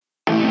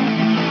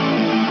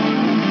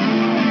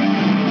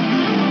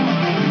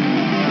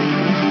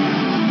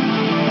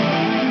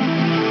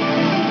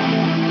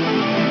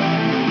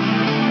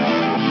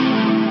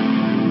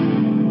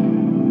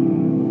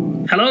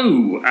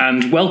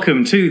and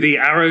welcome to the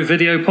Arrow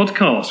Video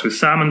Podcast with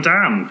Sam and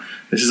Dan.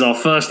 This is our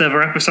first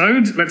ever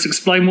episode. Let's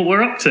explain what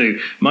we're up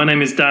to. My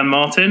name is Dan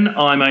Martin.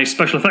 I'm a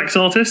special effects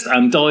artist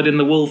and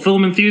dyed-in-the-wool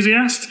film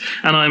enthusiast,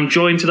 and I'm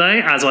joined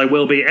today, as I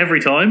will be every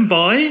time,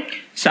 by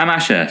Sam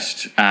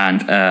Ashurst,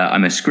 and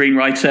I'm a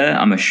screenwriter,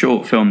 I'm a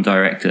short film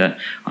director,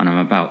 and I'm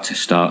about to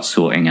start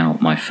sorting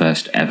out my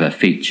first ever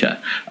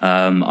feature.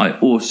 I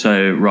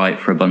also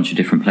write for a bunch of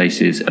different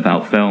places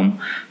about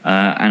film,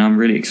 and I'm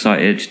really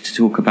excited to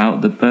talk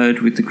about The Bird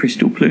with the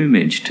Crystal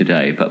Plumage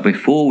today. But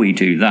before we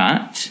do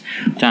that,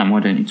 Dan, why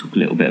don't you talk a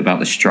little bit about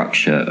the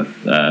structure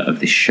of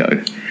this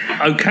show?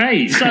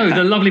 Okay, so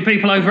the lovely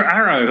people over at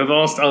Arrow have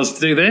asked us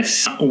to do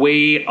this.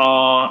 We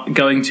are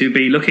going to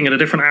be looking at a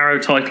different Arrow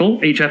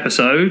title each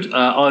episode,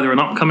 either an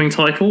upcoming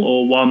title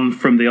or one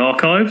from the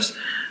archives.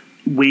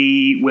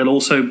 We will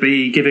also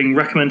be giving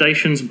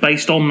recommendations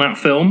based on that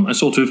film, a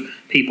sort of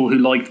people who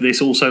liked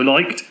this also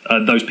liked.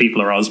 Those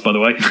people are us, by the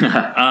way.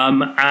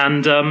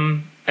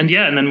 And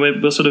then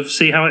we'll sort of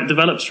see how it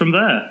develops from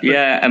there.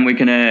 Yeah, and we're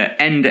going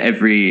to end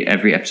every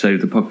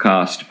episode of the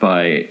podcast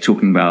by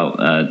talking about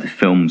the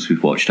films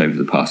we've watched over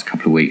the past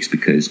couple of weeks,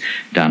 because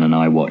Dan and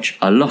I watch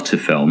a lot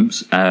of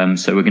films.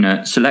 So we're going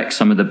to select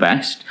some of the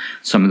best,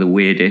 some of the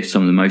weirdest,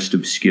 some of the most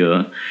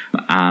obscure,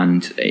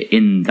 and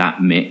in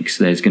that mix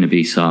there's going to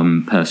be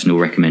some personal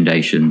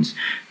recommendations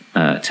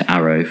to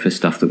Arrow for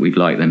stuff that we'd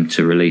like them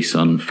to release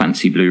on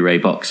fancy Blu-ray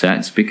box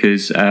sets,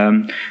 because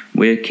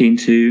we're keen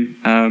to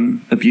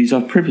abuse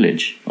our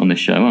privilege on this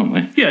show, aren't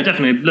we? Yeah,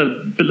 definitely. A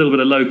little bit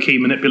of low-key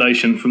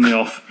manipulation from the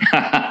off.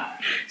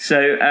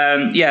 So,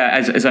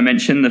 as I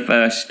mentioned, the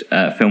first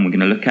film we're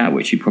going to look at,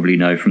 which you probably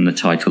know from the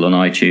title on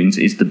iTunes,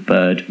 is The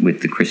Bird with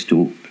the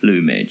Crystal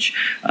Plumage,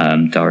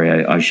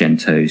 Dario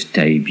Argento's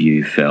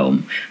debut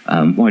film.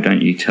 Why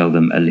don't you tell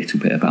them a little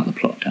bit about the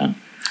plot, Dan?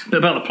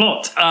 About the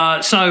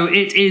plot. So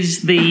it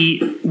is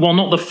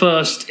not the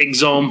first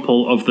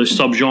example of the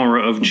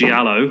subgenre of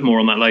giallo,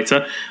 more on that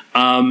later.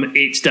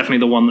 It's definitely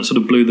the one that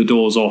sort of blew the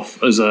doors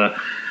off as a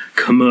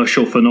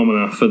commercial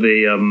phenomena for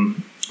the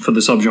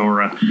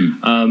subgenre.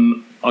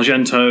 Mm-hmm.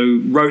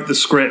 Argento wrote the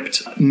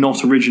script,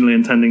 not originally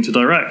intending to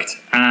direct,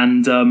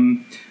 and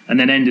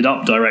then ended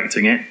up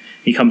directing it.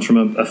 He comes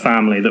from a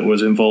family that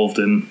was involved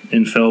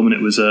in film, and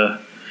it was a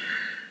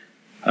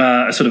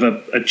sort of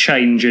a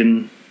change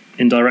in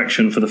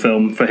direction for the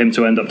film for him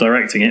to end up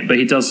directing it. But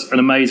he does an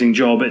amazing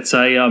job. It's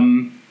a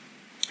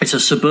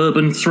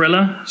suburban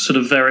thriller, sort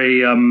of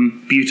very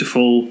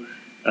beautiful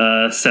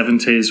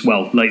 70s,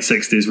 well, late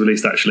 60s,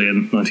 released actually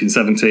in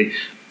 1970.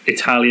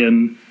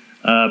 Italian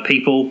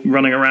people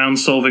running around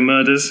solving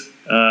murders.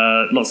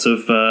 Lots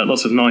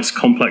of nice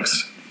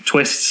complex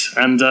twists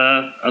and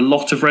a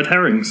lot of red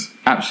herrings.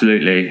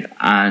 Absolutely.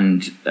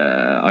 And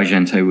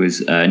Argento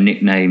was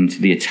nicknamed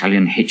the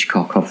Italian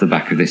Hitchcock off the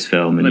back of this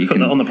film, and they put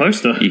that on the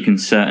poster. You can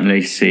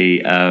certainly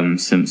see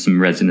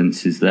some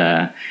resonances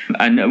there.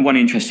 And one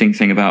interesting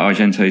thing about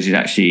Argento is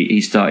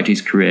he started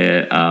his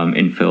career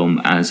in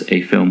film as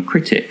a film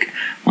critic,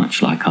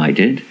 much like I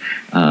did.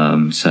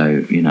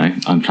 So,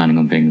 I'm planning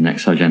on being the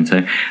next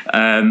Argento.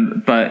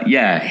 But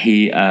yeah,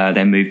 he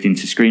then moved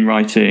into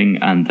screenwriting,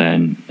 and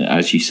then,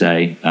 as you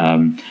say,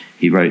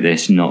 he wrote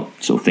this not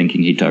sort of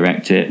thinking he'd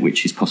direct it,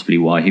 which is possibly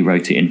why he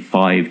wrote it in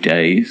 5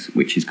 days,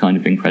 which is kind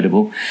of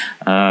incredible.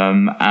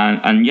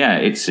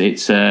 It's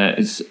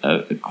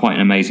quite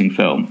an amazing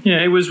film.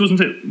 Yeah, was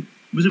it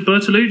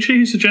Bertolucci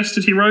who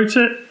suggested he wrote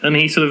it, and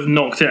he sort of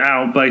knocked it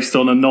out based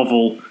on a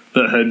novel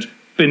that had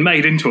been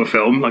made into a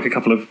film like a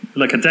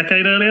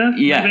decade earlier.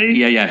 Yeah, maybe?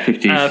 yeah,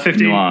 50s.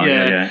 50, noir,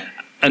 yeah.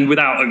 And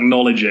without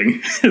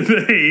acknowledging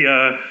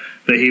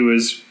that he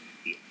was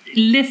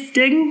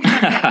lifting,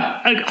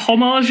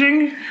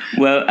 homaging.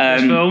 Well,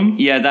 this film.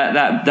 Yeah,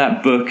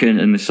 that book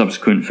and the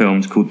subsequent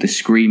films called The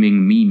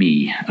Screaming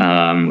Mimi,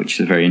 which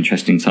is a very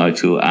interesting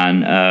title,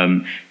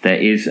 and there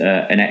is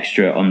an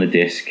extra on the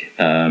disc,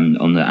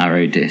 on the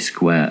Arrow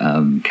disc, where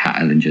Kat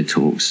Ellinger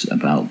talks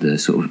about the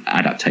sort of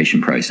adaptation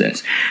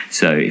process.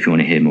 So if you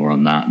want to hear more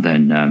on that,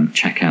 then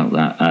check out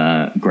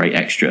that great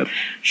extra.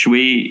 Should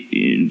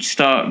we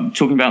start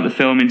talking about the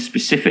film in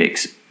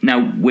specifics?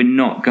 Now, we're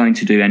not going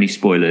to do any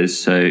spoilers,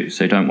 so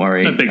don't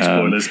worry. No big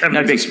spoilers.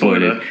 No big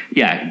spoilers.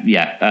 Yeah.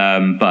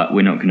 But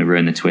we're not going to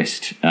ruin the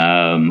twist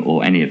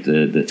or any of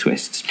the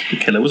twists. The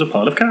killer was a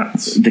pile of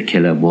cats. The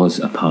killer was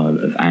a pile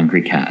of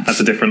angry cats. That's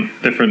a different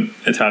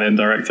Italian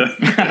director.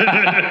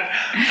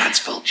 That's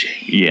Fulci.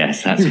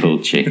 Yes, that's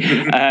Fulci.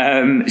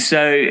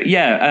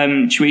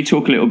 Should we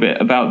talk a little bit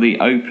about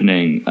the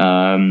opening?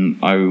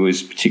 I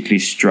was particularly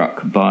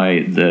struck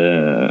by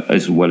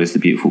as well as the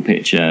beautiful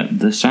picture,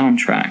 the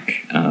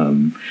soundtrack.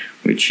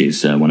 Which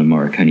is one of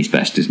Morricone's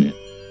best, isn't it?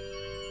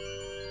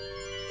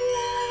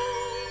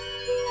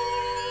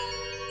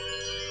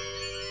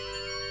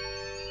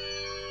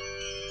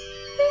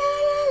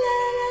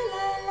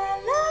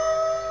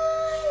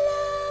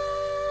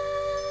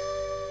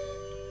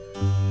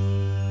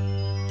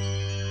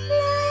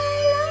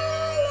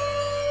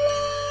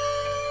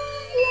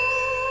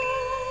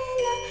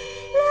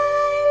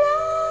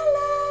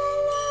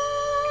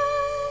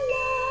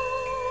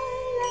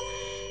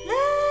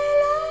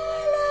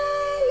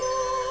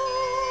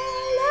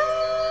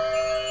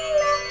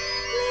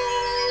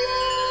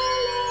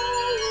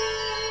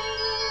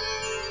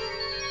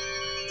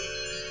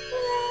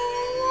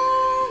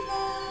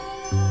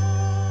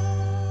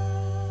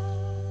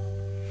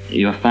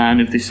 you a fan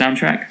of this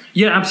soundtrack?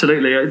 Yeah,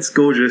 absolutely. It's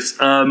gorgeous.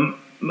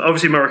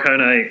 Obviously,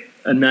 Morricone,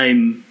 a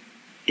name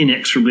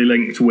inexorably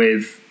linked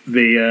with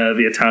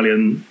the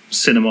Italian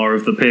cinema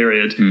of the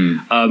period,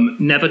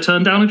 never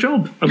turned down a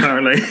job,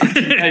 apparently.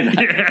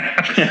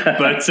 Yeah.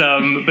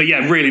 But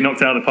yeah, really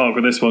knocked it out of the park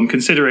with this one.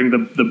 Considering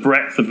the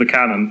breadth of the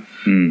canon,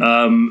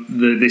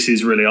 this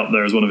is really up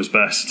there as one of his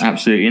best.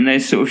 Absolutely, and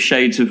there's sort of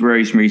shades of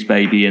Rosemary's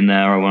Baby in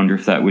there. I wonder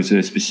if that was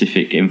a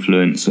specific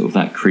influence, sort of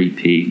that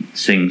creepy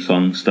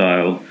sing-song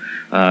style.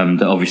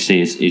 That obviously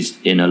is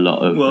in a lot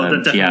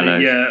of Giallo.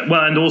 Yeah,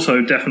 well, and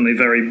also definitely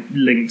very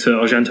linked to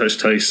Argento's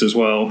taste as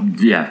well.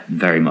 Yeah,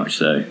 very much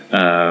so.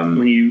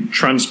 When you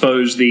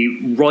transpose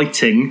the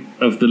writing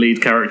of the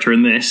lead character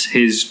in this,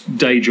 his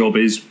day job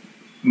is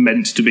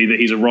meant to be that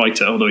he's a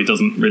writer, although he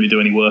doesn't really do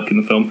any work in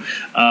the film.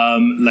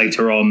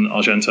 Later on,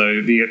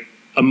 Argento,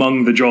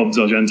 among the jobs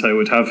Argento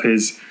would have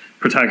his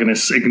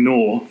protagonists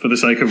ignore for the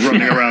sake of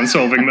running around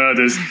solving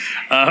murders.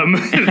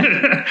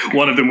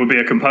 One of them would be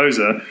a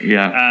composer,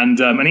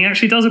 and he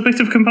actually does a bit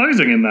of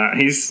composing in that.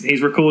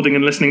 He's recording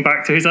and listening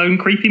back to his own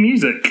creepy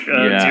music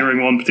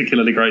during one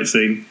particularly great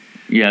scene.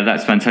 Yeah,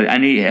 that's fantastic.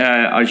 And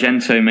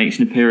Argento makes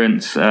an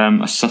appearance,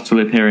 a subtle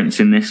appearance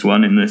in this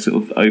one, in the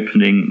sort of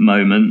opening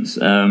moments.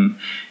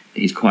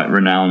 He's quite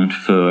renowned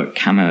for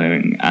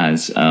cameoing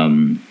as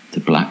the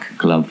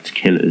black-gloved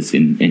killers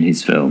in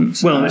his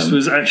films. Well, this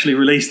was actually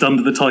released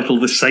under the title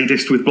The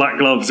Sadist with Black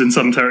Gloves in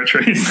some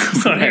territories.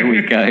 So there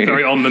we go.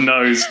 Very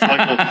on-the-nose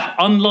title.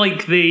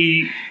 Unlike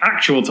the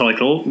actual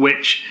title,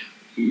 which,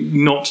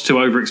 not to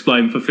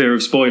over-explain for fear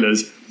of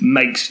spoilers,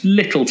 makes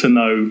little to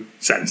no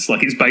sense.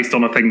 Like, it's based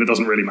on a thing that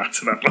doesn't really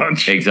matter that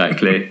much.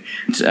 Exactly.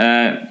 So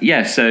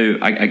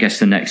I guess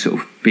the next sort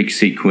of big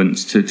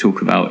sequence to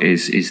talk about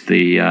is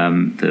the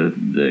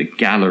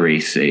gallery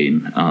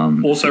scene.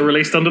 Also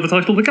released under the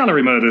title The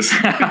Gallery Murders.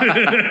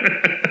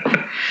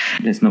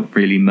 There's not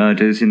really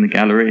murders in the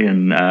gallery,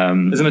 and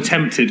there's an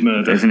attempted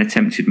murder. There's an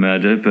attempted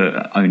murder,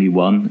 but only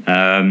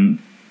one.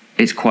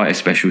 It's quite a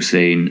special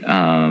scene.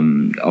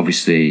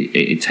 Obviously,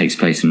 it takes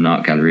place in an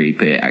art gallery,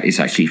 but it's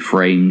actually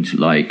framed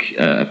like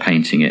a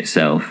painting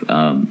itself.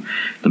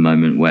 The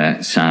moment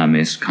where Sam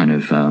is kind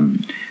of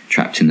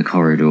trapped in the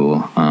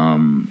corridor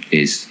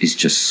is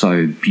just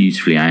so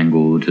beautifully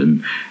angled,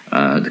 and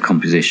the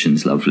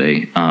composition's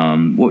lovely.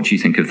 What do you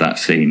think of that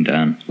scene,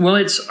 Dan? Well,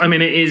 it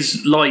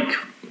is like...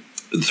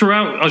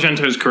 Throughout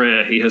Argento's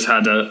career, he has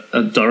had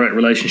a direct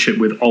relationship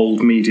with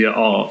old media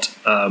art,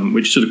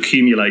 which sort of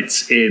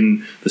accumulates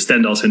in the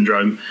Stendhal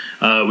Syndrome,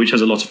 which has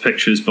a lot of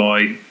pictures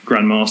by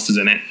grandmasters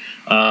in it,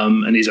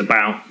 and is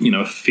about,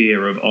 a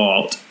fear of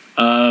art.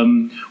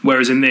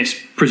 Whereas in this,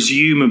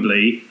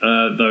 presumably,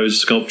 the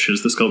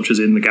sculptures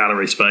in the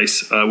gallery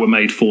space, were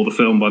made for the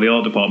film by the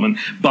art department,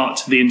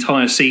 but the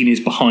entire scene is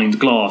behind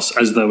glass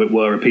as though it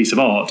were a piece of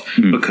art,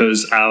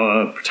 because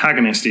our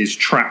protagonist is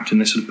trapped in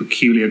this sort of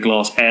peculiar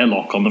glass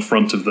airlock on the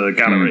front of the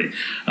gallery,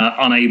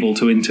 unable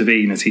to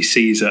intervene as he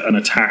sees an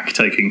attack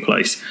taking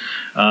place,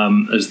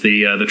 as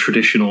the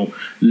traditional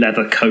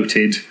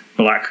leather-coated,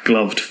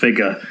 black-gloved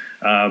figure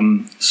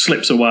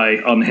slips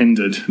away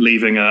unhindered,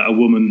 leaving a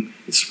woman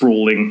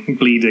sprawling,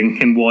 bleeding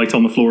in white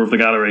on the floor of the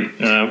gallery,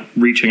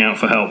 reaching out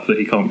for help that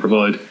he can't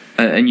provide.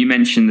 And you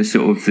mentioned the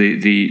sort of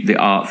the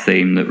art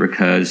theme that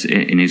recurs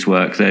in his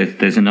work.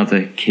 There's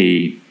another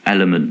key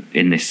element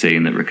in this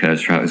scene that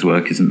recurs throughout his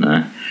work, isn't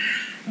there?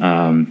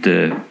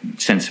 The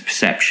sense of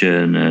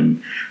perception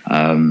and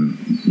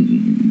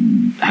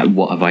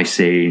what have I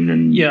seen?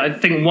 And yeah, I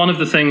think one of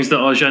the things that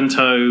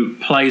Argento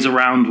plays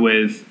around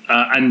with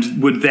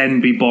and would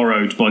then be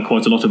borrowed by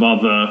quite a lot of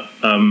other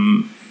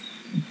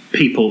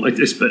people,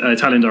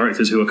 Italian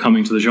directors who are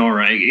coming to the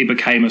genre, it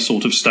became a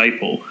sort of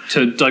staple.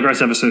 To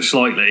digress ever so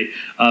slightly,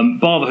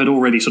 Bava had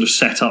already sort of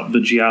set up the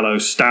Giallo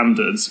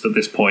standards at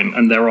this point,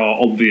 and there are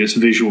obvious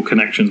visual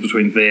connections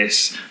between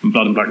this and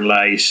Blood and Black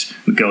Lace,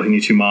 The Girl Who Knew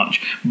Too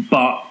Much,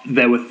 but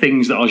there were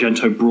things that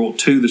Argento brought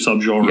to the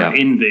subgenre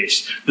in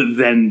this that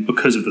then,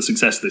 because of the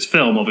success of this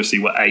film, obviously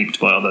were aped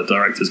by other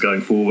directors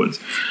going forwards.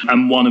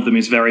 And one of them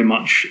is very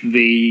much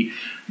the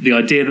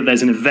idea that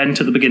there's an event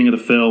at the beginning of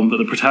the film that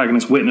the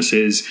protagonist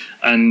witnesses,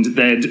 and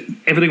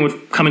everything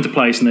would come into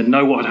place, and they'd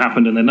know what had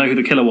happened, and they'd know who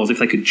the killer was if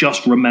they could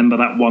just remember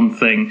that one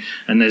thing.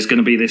 And there's going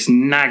to be this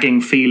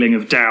nagging feeling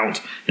of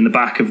doubt in the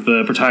back of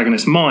the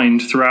protagonist's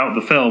mind throughout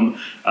the film,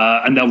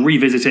 and they'll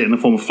revisit it in the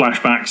form of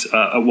flashbacks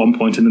at one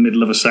point in the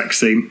middle of a sex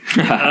scene.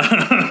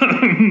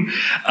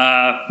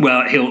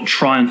 Where he'll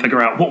try and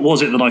figure out, what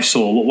was it that I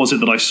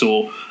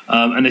saw?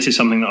 And this is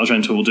something that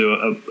Argento will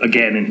do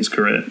again in his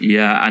career.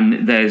 Yeah,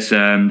 and there's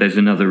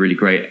another really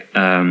great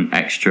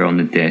extra on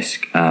the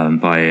disc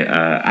by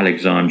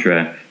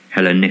Alexandra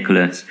Helen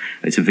Nicholas.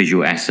 It's a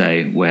visual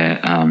essay where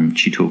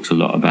she talks a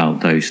lot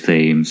about those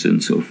themes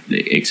and sort of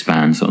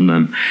expands on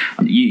them.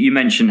 You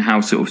mentioned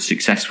how sort of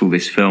successful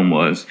this film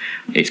was.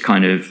 It's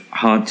kind of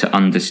hard to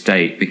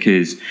understate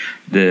because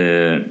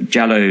the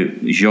Giallo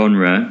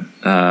genre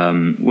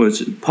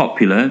was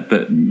popular,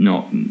 but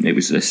it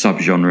was a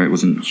subgenre. It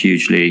wasn't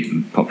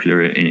hugely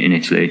popular in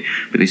Italy.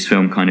 But this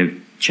film kind of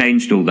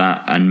changed all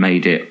that and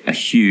made it a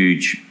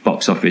huge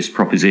box office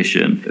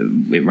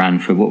proposition. It ran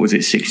for, what was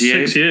it, 6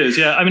 years? 6 years,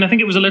 yeah. I mean, I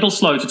think it was a little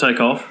slow to take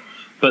off,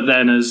 but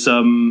then as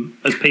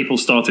people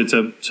started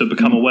to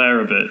become aware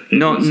of it,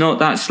 not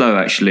that slow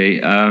actually,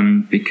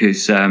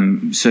 because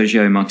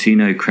Sergio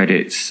Martino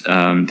credits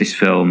this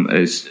film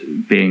as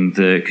being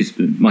because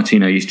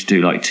Martino used to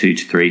do like 2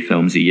 to 3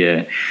 films a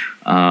year,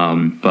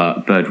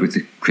 but Bird with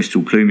the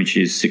Crystal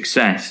Plumage's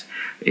success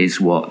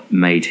is what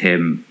made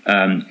him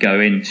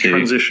go into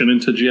transition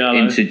into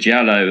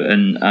Giallo.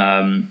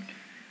 And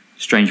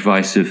Strange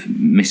Vice of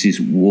Mrs.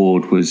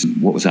 Ward was,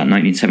 what was that,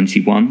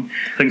 1971?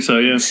 I think so,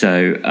 yeah.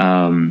 So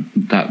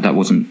that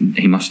wasn't,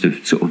 he must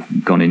have sort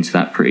of gone into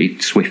that pretty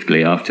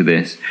swiftly after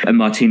this. And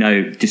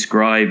Martino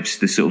describes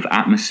the sort of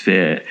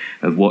atmosphere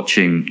of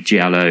watching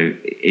Giallo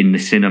in the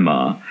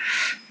cinema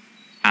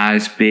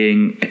as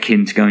being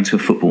akin to going to a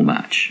football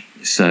match.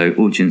 So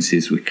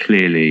audiences were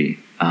clearly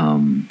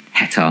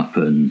het up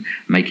and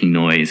making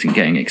noise and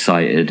getting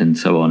excited and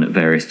so on at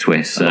various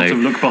twists. A lot of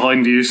look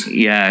behind yous.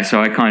 Yeah,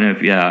 so I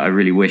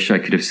really wish I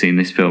could have seen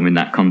this film in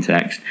that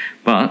context.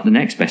 But the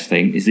next best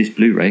thing is this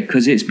Blu-ray,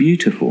 because it's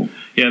beautiful.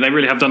 Yeah, they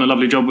really have done a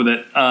lovely job with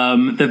it.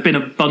 There have been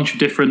a bunch of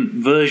different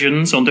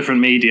versions on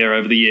different media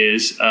over the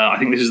years. I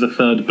think this is the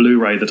third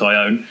Blu-ray that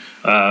I own,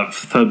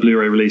 third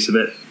Blu-ray release of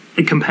it.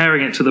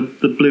 Comparing it to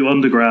the Blue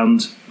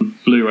Underground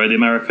Blu-ray, the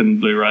American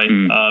Blu-ray,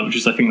 which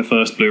is I think the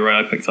first Blu-ray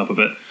I picked up of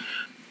it,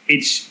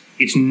 it's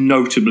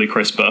notably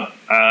crisper,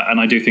 and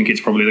I do think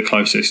it's probably the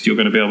closest you're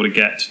going to be able to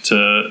get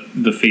to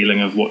the feeling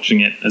of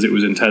watching it as it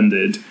was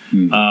intended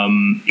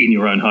in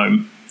your own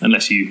home.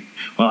 Unless you,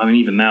 well, I mean,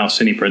 even now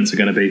Cineprints are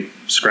going to be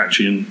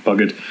scratchy and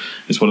buggered.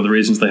 It's one of the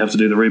reasons they have to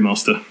do the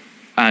remaster.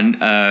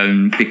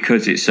 And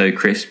because it's so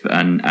crisp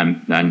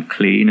and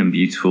clean and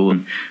beautiful,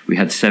 and we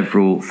had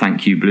several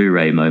thank you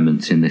Blu-ray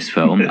moments in this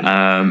film.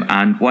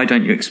 And why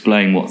don't you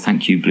explain what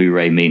thank you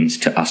Blu-ray means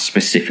to us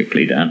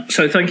specifically, Dan?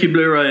 So thank you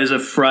Blu-ray is a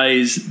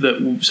phrase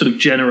that sort of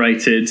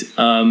generated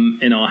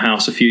in our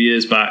house a few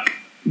years back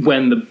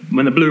when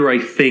the Blu-ray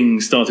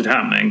thing started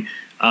happening.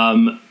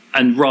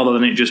 And rather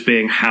than it just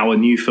being how a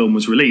new film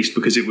was released,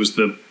 because it was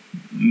the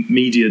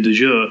media du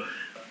jour,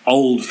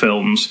 old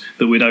films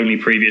that we'd only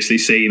previously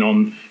seen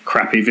on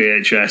crappy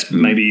VHS,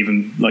 maybe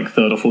even like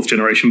third or fourth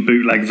generation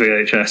bootleg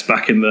VHS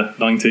back in the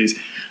 90s,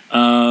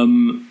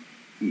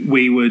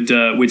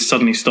 we'd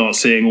suddenly start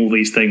seeing all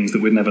these things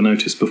that we'd never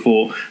noticed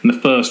before. And the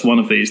first one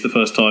of these, the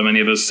first time any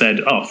of us said,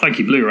 "Oh, thank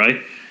you,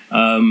 Blu-ray,"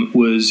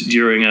 was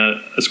during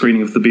a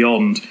screening of The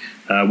Beyond.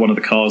 One of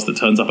the cars that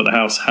turns up at the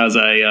house has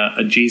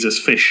a Jesus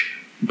fish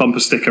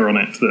bumper sticker on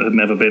it that had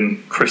never been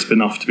crisp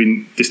enough to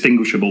be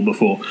distinguishable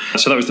before.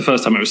 So that was the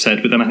first time it was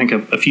said. But then I think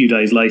a few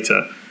days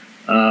later,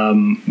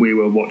 we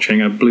were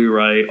watching a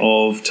Blu-ray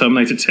of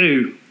Terminator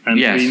 2, and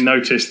we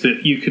noticed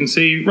that you can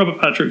see Robert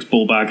Patrick's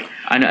ball bag.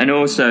 And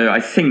also, I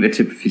think the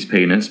tip of his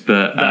penis,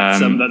 but...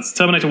 That's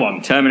Terminator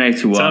 1.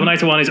 Terminator 1.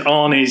 Terminator 1 is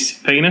Arnie's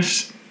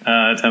penis.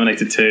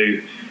 Terminator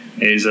 2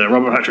 is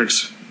Robert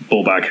Patrick's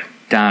ball bag.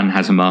 Dan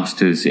has a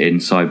master's in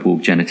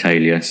cyborg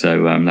genitalia,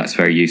 so that's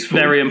very useful.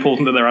 Very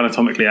important that they're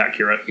anatomically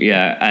accurate.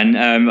 Yeah,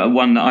 and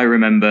one that I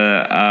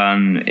remember,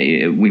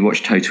 we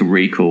watched Total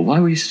Recall. Why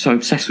were you so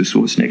obsessed with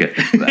Schwarzenegger?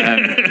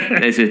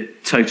 There's a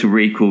Total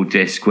Recall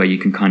disc where you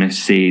can kind of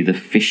see the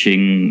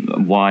fishing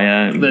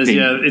wire.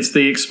 It's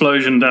the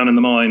explosion down in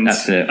the mines.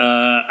 That's it.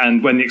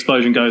 And when the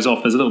explosion goes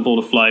off, there's a little ball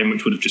of flame,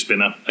 which would have just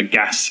been a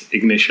gas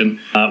ignition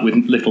with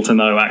little to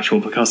no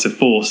actual percussive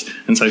force.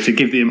 And so to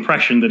give the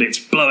impression that it's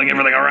blowing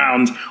everything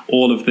around,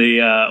 all of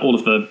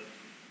the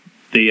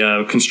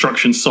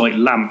construction site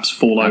lamps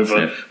fall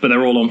over, but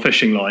they're all on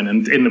fishing line,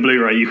 and in the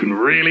Blu-ray you can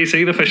really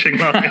see the fishing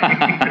line.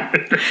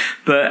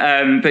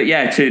 But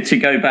yeah, to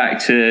go back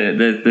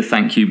to the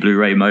thank you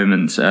Blu-ray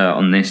moment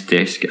on this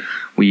disc,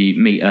 we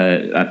meet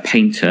a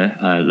painter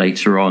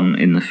later on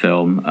in the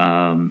film,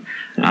 and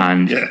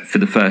for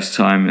the first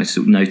time I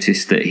sort of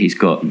noticed that he's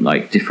got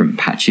like different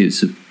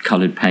patches of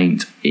coloured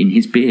paint in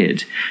his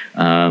beard.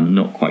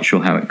 Not quite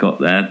sure how it got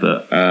there,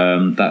 but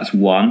that's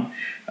one.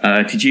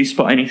 Did you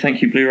spot any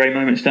thank you Blu-ray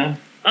moments, Dan?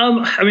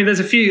 I mean, there's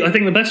a few. I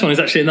think the best one is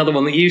actually another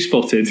one that you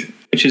spotted,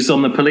 which is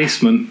on the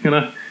policeman, you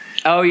know.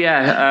 Oh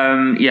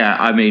yeah, yeah.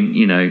 I mean,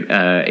 you know,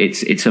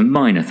 it's a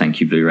minor thank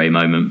you Blu-ray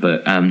moment,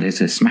 but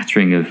there's a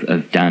smattering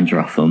of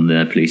dandruff on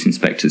the police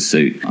inspector's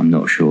suit. I'm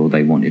not sure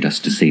they wanted us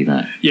to see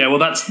that. Yeah, well,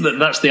 that's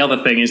the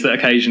other thing, is that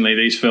occasionally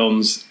these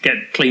films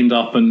get cleaned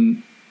up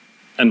and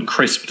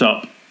crisped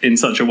up in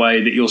such a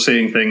way that you're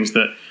seeing things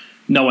that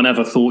no one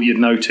ever thought you'd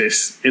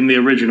notice in the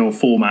original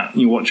format.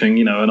 You're watching,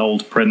 you know, an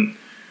old print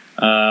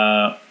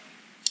at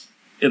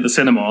the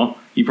cinema.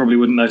 You probably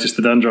wouldn't notice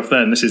the dandruff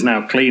then. This is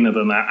now cleaner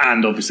than that,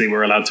 and obviously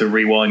we're allowed to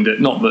rewind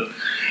it. Not that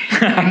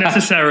I'm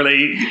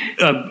necessarily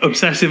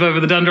obsessive over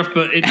the dandruff,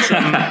 but it's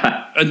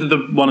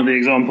one of the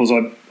examples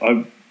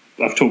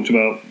I've talked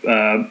about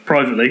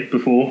privately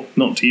before,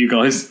 not to you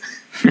guys.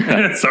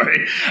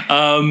 Sorry.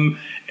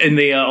 in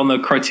the on the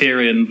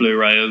Criterion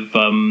Blu-ray of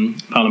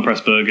Alan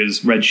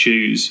Pressburger's Red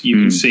Shoes, you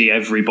can see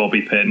every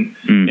bobby pin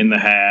in the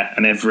hair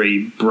and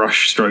every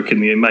brush stroke in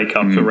the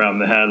makeup around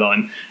the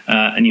hairline,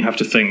 and you have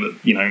to think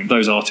that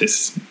those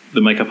artists,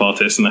 the makeup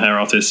artists and the hair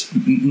artists,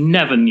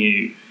 never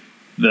knew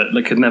that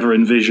they could never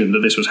envision that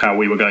this was how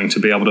we were going to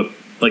be able to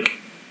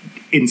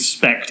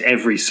inspect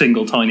every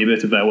single tiny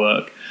bit of their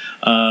work.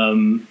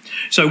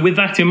 So with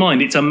that in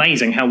mind, it's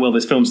amazing how well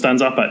this film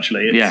stands up,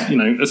 actually. It's,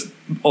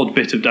 an odd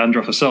bit of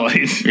dandruff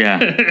aside. Yeah.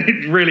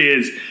 It really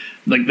is.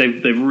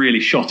 They've really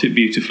shot it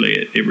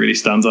beautifully. It really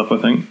stands up, I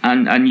think.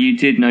 And you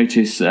did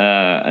notice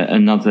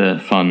another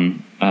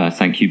fun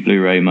thank you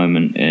Blu-ray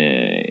moment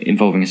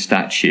involving a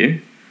statue.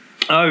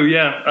 Oh,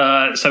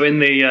 yeah. So in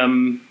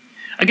the...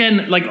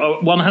 Again,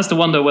 one has to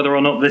wonder whether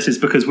or not this is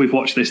because we've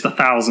watched this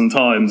 1,000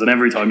 times and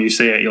every time you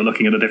see it, you're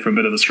looking at a different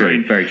bit of the screen.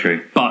 True, very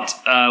true. But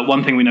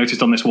one thing we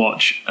noticed on this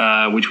watch,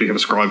 which we have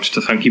ascribed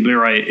to Thank You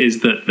Blu-ray, is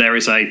that there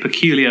is a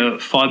peculiar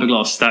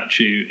fiberglass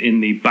statue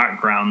in the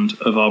background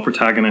of our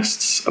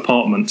protagonist's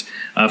apartment,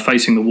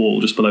 facing the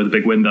wall just below the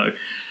big window.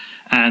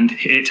 And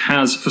it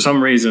has, for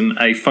some reason,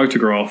 a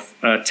photograph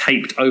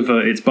taped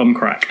over its bum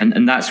crack.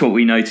 And that's what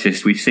we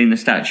noticed. We've seen the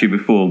statue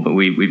before, but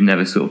we've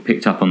never sort of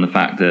picked up on the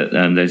fact that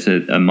there's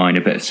a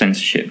minor bit of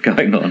censorship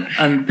going on.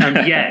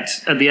 And yet,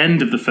 at the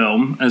end of the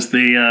film, as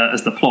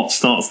the plot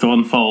starts to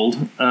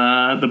unfold,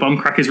 the bum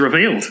crack is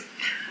revealed.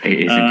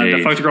 It is indeed.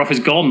 The photograph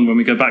is gone when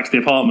we go back to the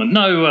apartment.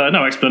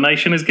 No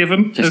explanation is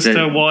given as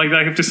to why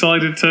they have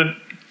decided to...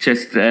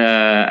 Just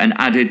an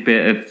added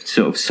bit of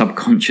sort of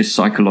subconscious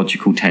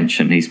psychological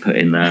tension he's put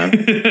in there.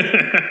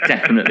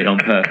 Definitely on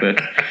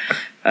purpose.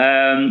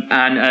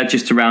 And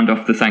just to round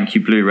off the Thank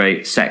You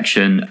Blu-ray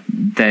section,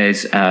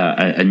 there's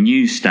a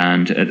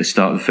newsstand at the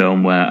start of the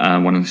film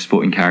where one of the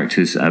supporting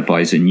characters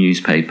buys a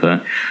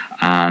newspaper.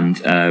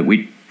 And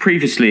we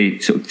previously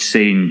sort of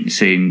seen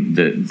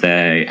that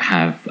they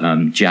have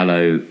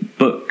Giallo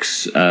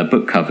books,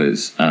 book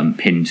covers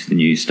pinned to the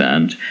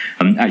newsstand.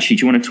 Actually,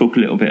 do you want to talk a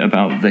little bit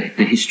about the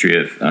history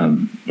of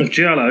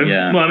Giallo?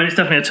 Yeah. Well, I mean, it's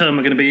definitely a term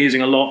we're going to be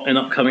using a lot in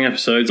upcoming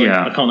episodes.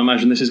 I can't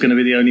imagine this is going to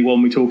be the only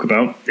one we talk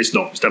about. It's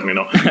not. It's definitely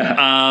not.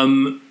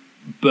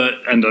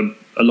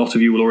 A lot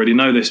of you will already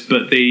know this,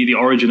 but the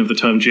origin of the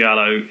term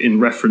Giallo in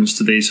reference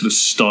to these sort of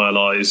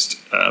stylized,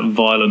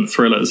 violent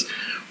thrillers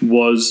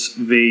was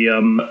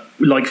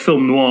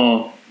film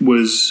noir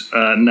was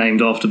named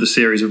after the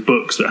series of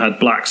books that had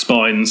black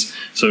spines.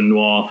 So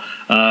noir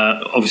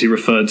obviously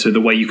referred to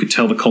the way you could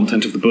tell the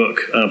content of the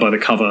book by the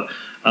cover.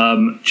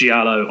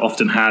 Giallo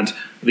often had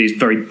these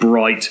very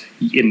bright,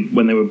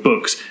 when they were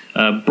books,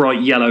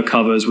 bright yellow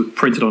covers with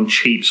printed on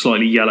cheap,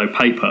 slightly yellow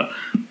paper,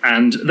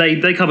 and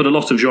they covered a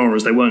lot of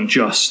genres. They weren't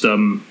just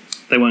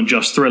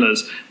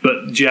thrillers,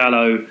 but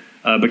Giallo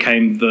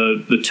became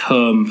the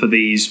term for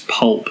these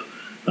pulp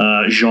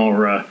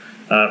genre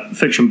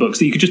fiction books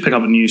that you could just pick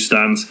up at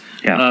newsstands.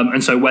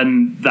 And so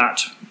when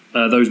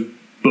those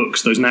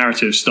books, those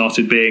narratives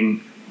started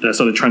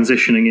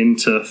transitioning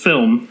into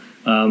film,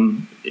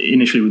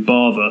 initially with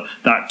Bava,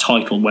 that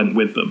title went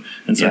with them,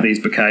 and so these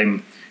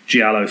became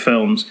Giallo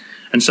films.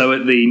 And so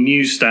at the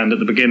newsstand at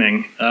the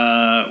beginning,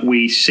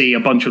 we see a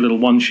bunch of little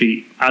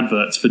one-sheet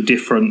adverts for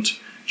different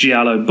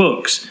Giallo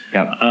books,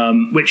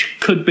 which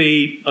could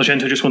be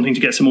Argento just wanting to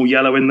get some more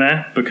yellow in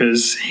there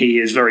because he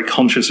is very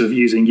conscious of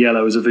using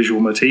yellow as a visual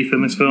motif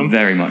in this film.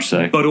 Very much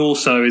so. But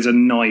also is a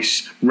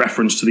nice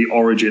reference to the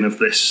origin of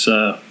this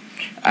style.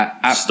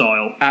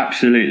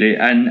 Absolutely.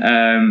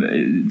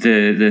 And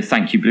the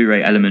Thank You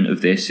Blu-ray element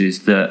of this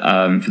is that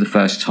for the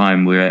first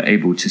time we're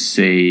able to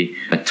see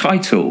a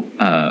title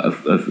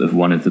of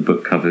one of the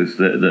book covers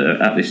that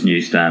are at this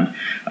newsstand.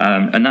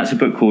 And that's a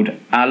book called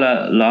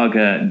Alla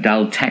larga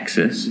dal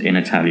Texas in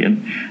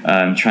Italian,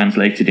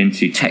 translated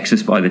into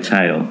Texas by the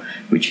Tail,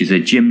 which is a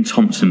Jim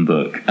Thompson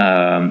book.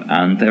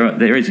 And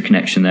there is a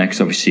connection there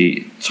because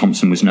obviously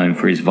Thompson was known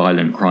for his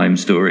violent crime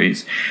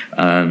stories.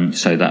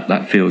 So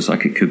that feels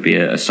like it could be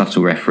a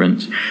subtle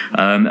reference.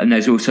 And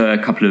there's also a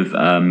couple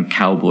of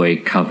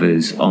cowboy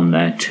covers on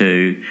there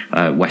too,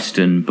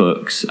 Western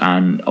books,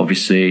 and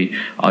obviously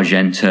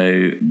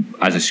Argento,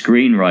 as a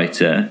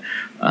screenwriter,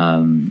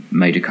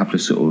 made a couple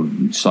of sort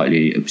of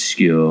slightly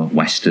obscure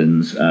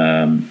Westerns.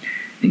 I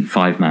think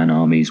Five Man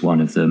Army is one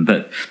of them,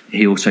 but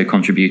he also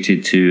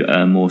contributed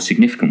to more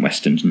significant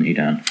Westerns, didn't he,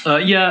 Dan?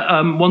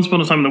 Once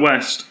Upon a Time in the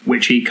West,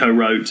 which he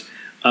co-wrote,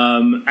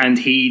 and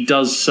he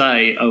does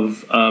say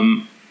of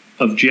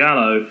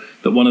Giallo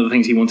that one of the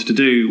things he wanted to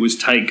do was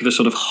take the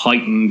sort of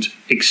heightened,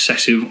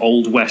 excessive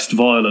Old West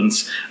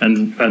violence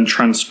and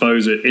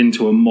transpose it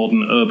into a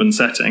modern urban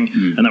setting,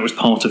 and that was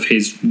part of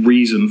his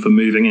reason for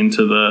moving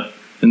into the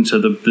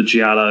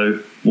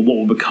Giallo, or what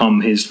will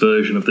become his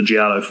version of the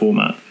Giallo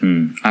format.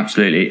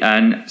 Absolutely.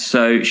 And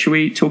so should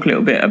we talk a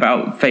little bit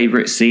about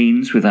favourite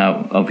scenes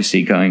without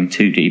obviously going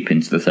too deep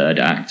into the third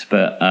act,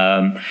 but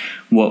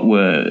what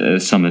were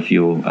some of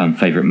your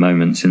favourite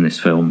moments in this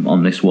film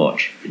on this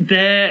watch?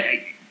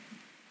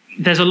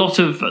 there's a lot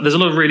of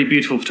really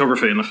beautiful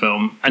photography in the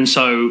film, and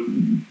so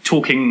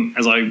talking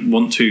as I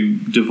want to,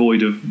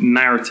 devoid of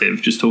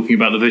narrative, just talking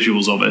about the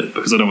visuals of it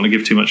because I don't want to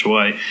give too much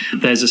away.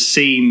 There's a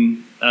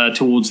scene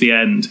towards the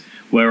end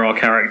where our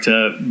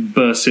character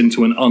bursts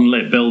into an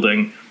unlit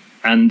building,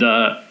 and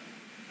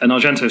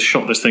Argento's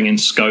shot this thing in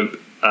scope.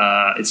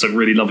 It's a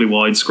really lovely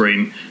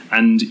widescreen,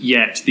 and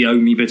yet the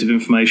only bit of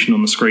information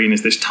on the screen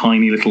is this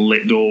tiny little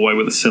lit doorway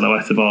with a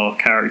silhouette of our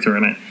character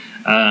in it.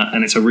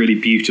 And it's a really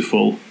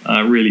beautiful,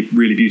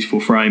 really beautiful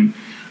frame.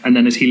 And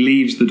then as he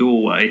leaves the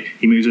doorway,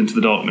 he moves into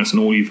the darkness, and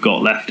all you've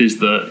got left is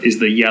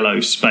the yellow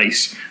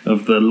space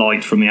of the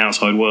light from the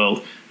outside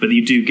world. But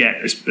you do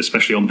get,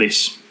 especially on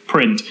this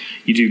print,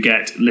 you do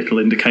get little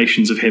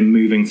indications of him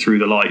moving through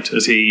the light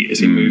as he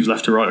moves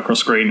left to right across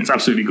screen. It's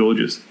absolutely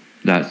gorgeous.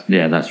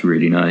 That's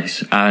really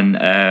nice.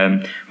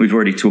 And we've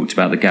already talked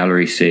about the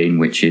gallery scene,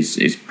 which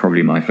is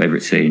probably my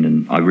favourite scene,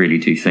 and I really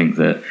do think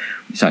that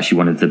it's actually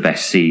one of the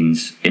best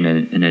scenes in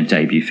a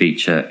debut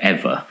feature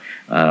ever.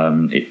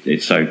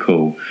 It's so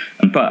cool.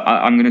 But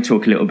I'm going to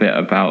talk a little bit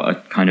about a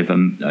kind of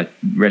a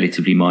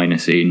relatively minor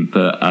scene,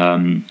 but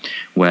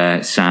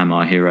where Sam,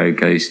 our hero,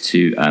 goes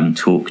to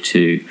talk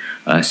to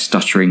a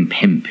stuttering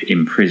pimp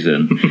in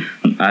prison.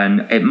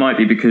 And it might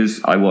be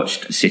because I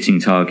watched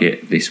Sitting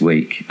Target this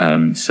week.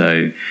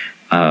 So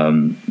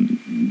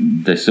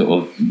the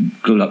sort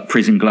of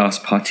prison glass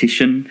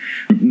partition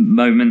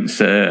moments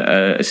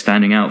are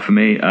standing out for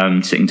me.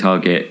 Sitting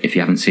Target, if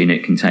you haven't seen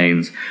it,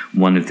 contains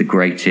one of the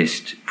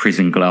greatest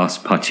prison glass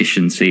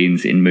partition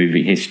scenes in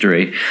movie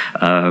history,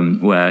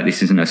 where,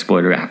 this isn't a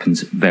spoiler, it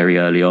happens very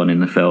early on in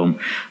the film.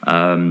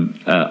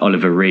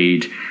 Oliver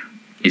Reed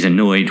is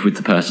annoyed with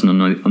the person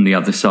on the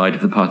other side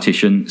of the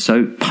partition,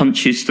 so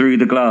punches through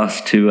the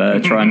glass to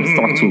try and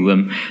throttle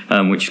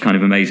them, which is kind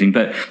of amazing.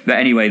 But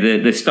anyway,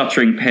 the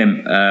stuttering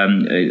pimp,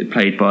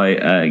 played by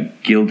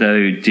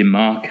Gildo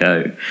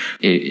DiMarco,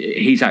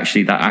 he's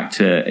actually, that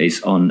actor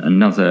is on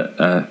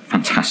another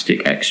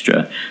fantastic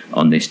extra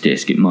on this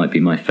disc. It might be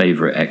my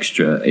favourite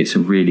extra. It's a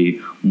really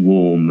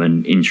warm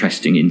and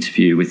interesting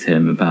interview with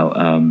him about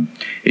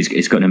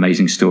it's got an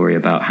amazing story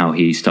about how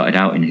he started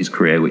out in his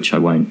career, which I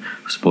won't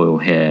spoil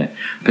here,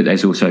 but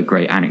there's also a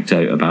great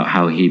anecdote about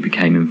how he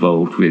became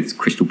involved with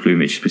Crystal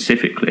Plumage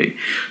specifically,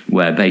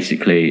 where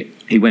basically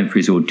he went for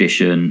his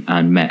audition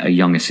and met a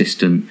young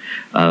assistant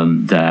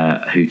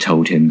there who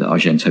told him that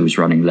Argento was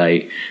running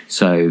late.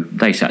 So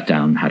they sat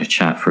down, had a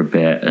chat for a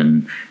bit,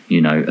 and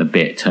a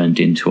bit turned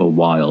into a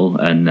while,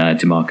 and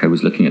DiMarco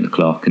was looking at the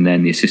clock, and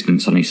then the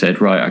assistant suddenly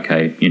said, right,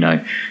 okay,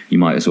 you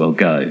might as well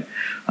go.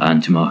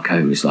 And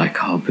DiMarco was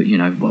like, oh, but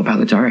what about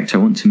the director?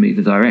 I want to meet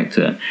the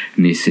director.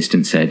 And the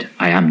assistant said,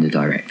 I am the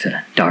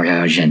director,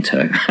 Dario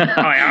Argento.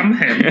 I am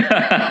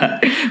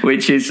him.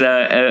 Which is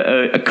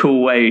a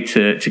cool way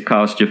to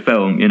cast your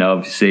film.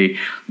 Obviously,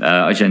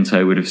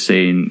 Argento would have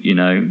seen,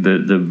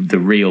 the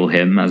real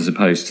him, as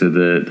opposed to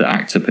the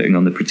actor putting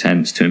on the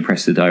pretense to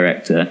impress the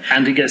director.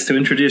 And he gets to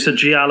introduce a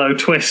giallo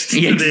twist to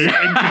the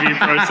interview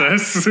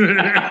process.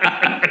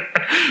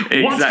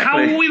 Exactly. How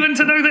are we meant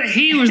to know that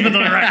he was the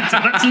director?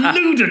 That's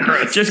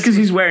ludicrous. Just because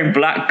he's wearing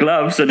black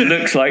gloves and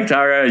looks like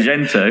Dario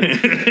Argento.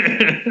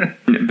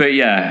 But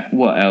yeah,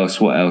 what else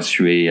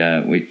should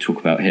we talk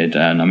about here,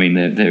 Dan? I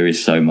mean, there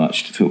is so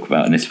much to talk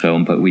about in this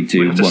film, but we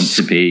do want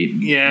to be...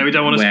 Yeah, we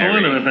don't want to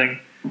spoil anything.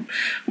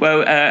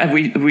 Well, have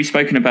we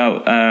spoken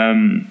about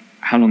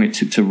how long it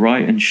took to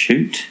write and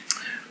shoot?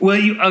 Well,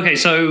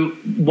 so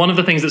one of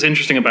the things that's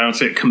interesting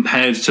about it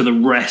compared to the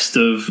rest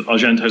of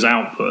Argento's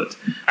output,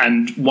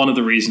 and one of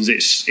the reasons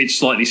it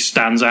slightly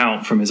stands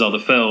out from his other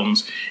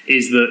films,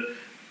 is that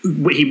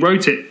he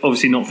wrote it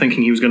obviously not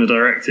thinking he was going to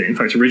direct it. In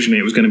fact, originally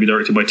it was going to be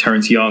directed by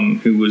Terence Young,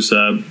 who was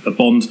a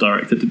Bond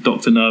director, did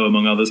Dr. No,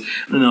 among others.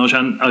 And then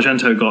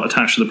Argento got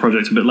attached to the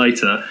project a bit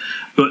later.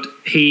 But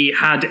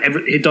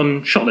he'd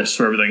done shot lists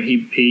for everything.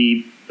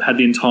 He had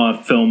the entire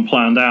film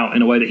planned out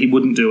in a way that he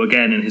wouldn't do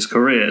again in his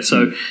career.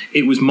 So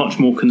it was much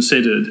more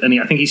considered. And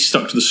I think he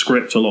stuck to the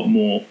script a lot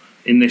more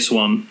in this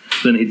one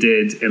than he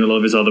did in a lot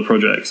of his other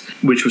projects,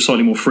 which was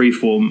slightly more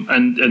freeform.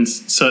 And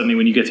certainly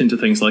when you get into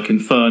things like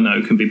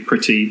Inferno, can be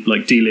pretty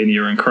like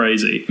delinear and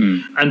crazy.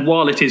 And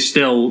while it is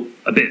still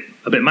a bit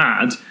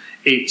mad,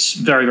 it's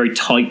very, very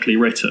tightly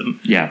written.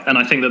 Yeah. And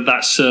I think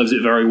that serves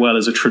it very well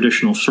as a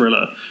traditional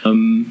thriller.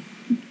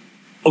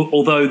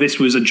 Although this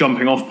was a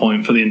jumping off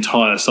point for the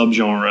entire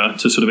subgenre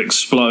to sort of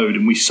explode,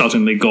 and we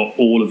suddenly got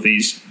all of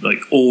these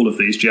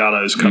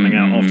giallos coming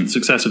out after the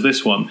success of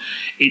this one,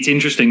 it's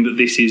interesting that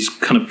this is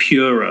kind of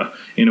purer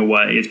in a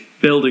way. It's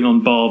building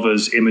on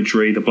Bava's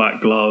imagery, the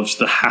black gloves,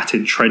 the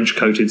hatted,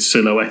 trench-coated,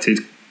 silhouetted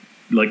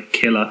like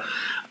killer.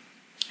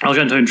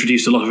 Argento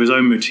introduced a lot of his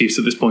own motifs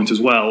at this point as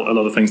well, a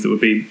lot of things that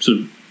would be sort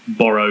of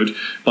borrowed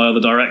by other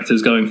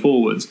directors going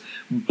forwards.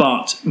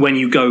 But when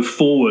you go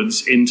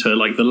forwards into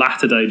like the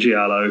latter day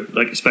giallo,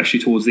 like especially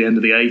towards the end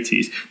of the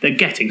 80s, they're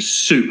getting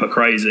super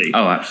crazy.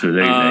 Oh,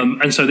 absolutely.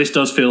 And so this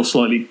does feel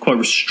slightly quite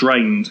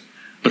restrained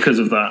because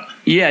of that.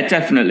 Yeah,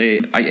 definitely.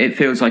 It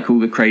feels like all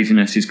the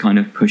craziness is kind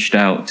of pushed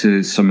out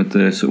to some of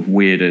the sort of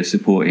weirder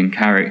supporting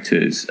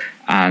characters.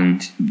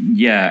 And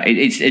yeah,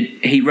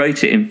 he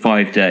wrote it in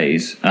 5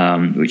 days,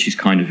 which is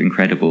kind of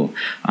incredible,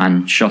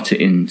 and shot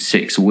it in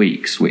 6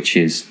 weeks, which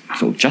is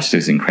sort of just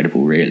as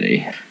incredible,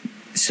 really.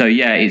 So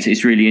yeah,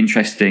 it's really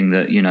interesting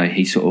that, you know,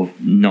 he sort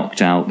of knocked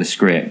out the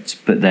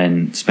script, but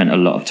then spent a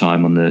lot of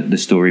time on the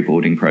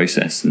storyboarding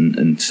process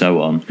and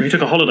so on. He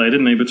took a holiday,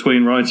 didn't he,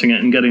 between writing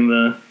it and getting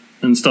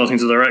and starting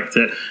to direct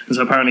it. And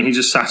so apparently he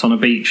just sat on a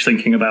beach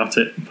thinking about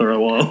it for a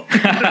while.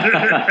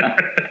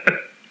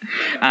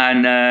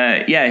 And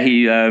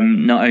he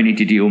not only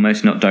did he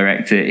almost not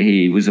direct it,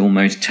 he was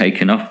almost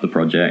taken off the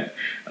project.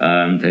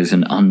 There's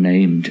an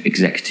unnamed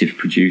executive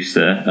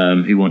producer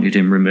who wanted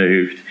him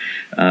removed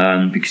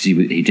because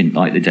he didn't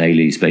like the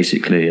dailies,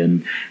 basically.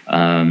 And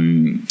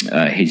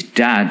his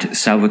dad,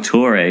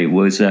 Salvatore,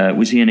 was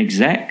he an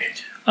exec?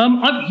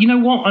 You know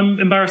what? I'm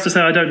embarrassed to say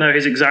I don't know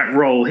his exact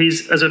role.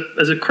 He's as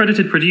a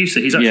credited producer.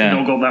 He's actually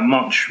not got that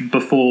much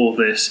before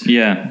this.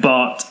 Yeah,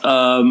 but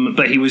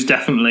he was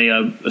definitely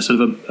a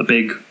sort of a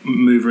big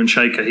mover and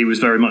shaker. He was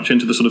very much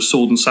into the sort of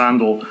sword and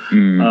sandal,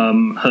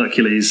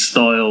 Hercules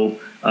style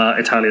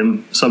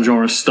Italian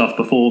subgenre stuff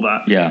before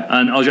that. Yeah,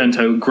 and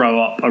Argento grew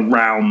up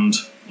around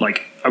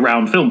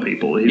film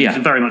people. He was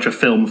very much a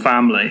film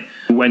family.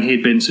 When he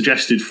had been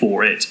suggested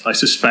for it, I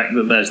suspect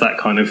that there's that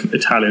kind of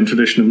Italian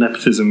tradition of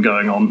nepotism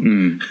going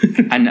on.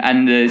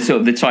 And the sort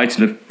of the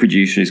title of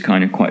producer is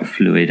kind of quite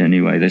fluid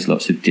anyway. There's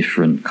lots of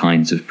different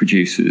kinds of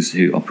producers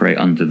who operate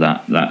under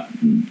that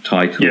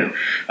title. Yeah.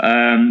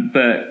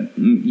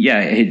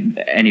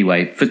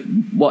 Anyway, for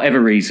whatever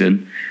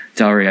reason,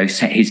 Dario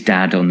set his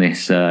dad on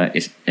this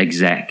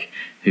exec,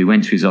 who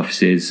went to his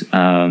offices,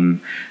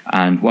 and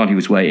while he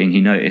was waiting,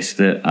 he noticed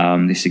that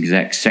this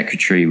exec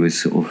secretary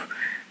was sort of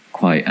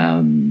quite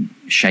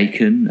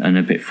shaken and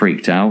a bit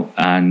freaked out,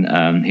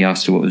 and he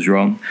asked her what was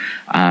wrong,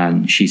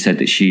 and she said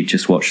that she'd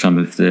just watched some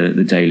of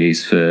the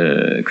dailies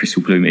for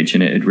Crystal Plumage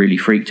and it had really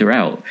freaked her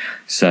out.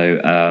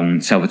 So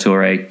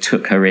Salvatore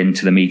took her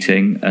into the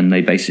meeting and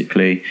they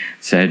basically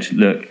said,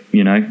 look,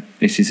 you know,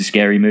 this is a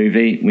scary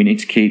movie. We need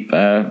to keep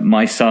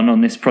my son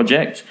on this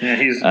project. Yeah,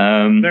 he's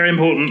very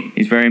important.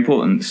 He's very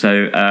important.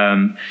 So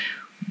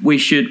we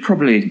should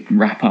probably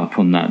wrap up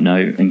on that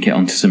note and get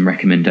onto some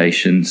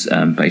recommendations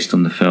based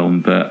on the film.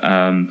 But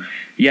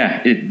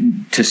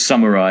to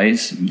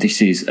summarise,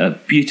 this is a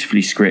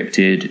beautifully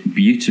scripted,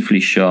 beautifully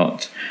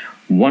shot,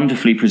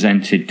 wonderfully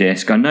presented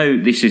disc. I know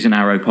this is an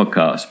Arrow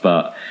podcast,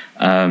 but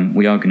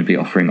we are going to be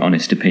offering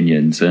honest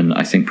opinions, and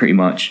I think pretty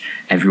much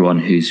everyone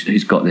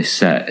who's got this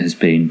set has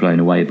been blown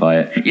away by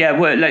it. Yeah,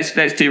 well,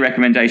 let's do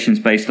recommendations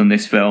based on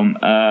this film.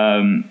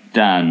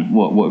 Dan,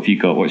 what have you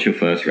got? What's your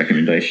first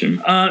recommendation?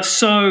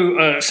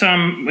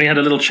 Sam, we had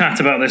a little chat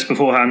about this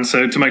beforehand,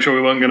 so to make sure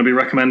we weren't going to be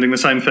recommending the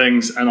same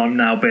things, and I'm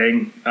now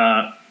being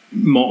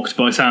mocked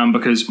by Sam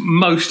because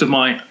most of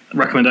my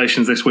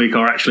recommendations this week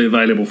are actually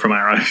available from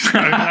Arrow. So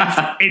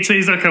it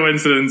is a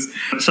coincidence.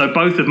 So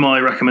both of my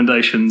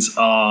recommendations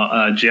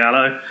are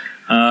Giallo.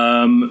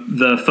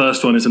 The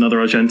first one is another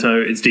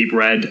Argento. It's Deep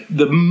Red.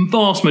 The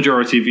vast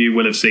majority of you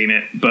will have seen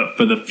it, but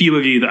for the few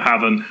of you that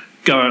haven't,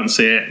 go out and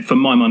see it. For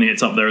my money,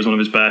 it's up there as one of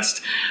his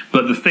best.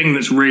 But the thing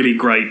that's really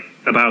great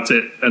about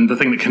it, and the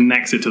thing that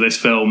connects it to this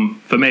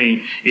film for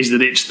me, is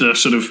that it's the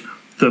sort of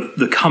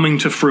the coming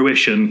to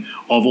fruition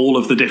of all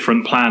of the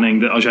different planning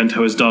that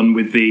Argento has done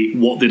with the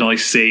what did I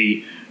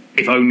see?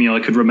 If only I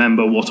could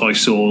remember what I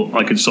saw,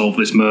 I could solve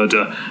this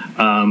murder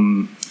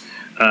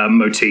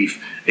motif.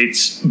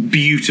 It's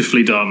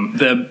beautifully done.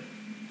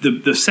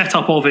 The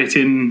setup of it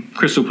in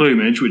Crystal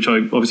Plumage, which I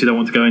obviously don't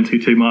want to go into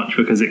too much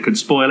because it could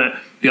spoil it.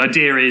 The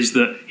idea is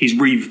that he's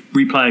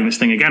replaying this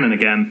thing again and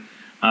again.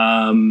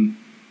 And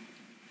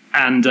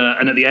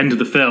at the end of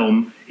the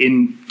film,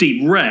 in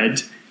Deep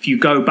Red, if you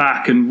go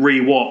back and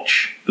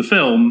re-watch the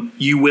film,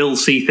 you will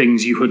see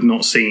things you had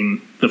not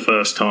seen the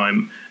first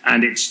time.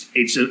 And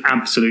it's an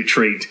absolute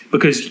treat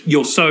because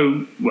you're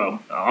so,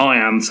 well, I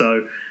am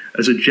so,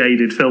 as a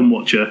jaded film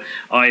watcher,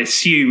 I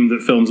assume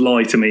that films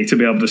lie to me to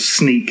be able to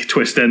sneak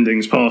twist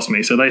endings past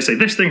me. So they say,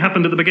 this thing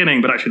happened at the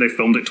beginning, but actually they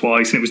filmed it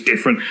twice and it was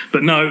different.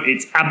 But no,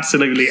 it's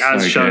absolutely so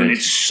as shown. Good.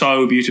 It's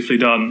so beautifully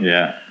done.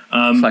 Yeah.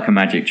 It's like a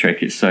magic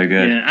trick. It's so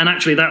good. Yeah, and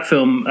actually that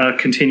film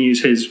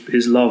continues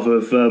his love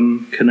of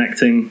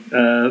connecting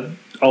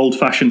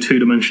old-fashioned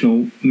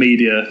two-dimensional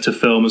media to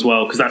film as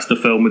well, because that's the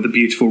film with the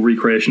beautiful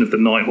recreation of the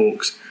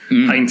Nighthawks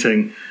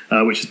painting,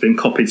 which has been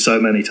copied so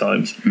many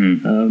times.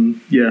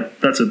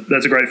 That's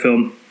a great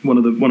film. One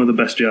of the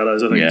best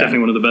giallos, I think. Definitely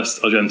one of the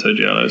best Argento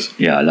giallos.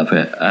 Yeah, I love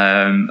it.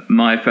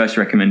 My first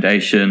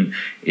recommendation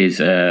is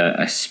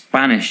a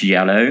Spanish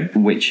giallo,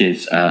 which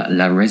is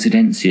La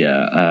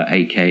Residencia,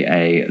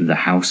 aka The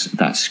House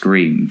That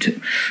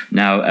Screamed.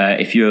 Now,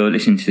 if you're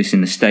listening to this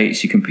in the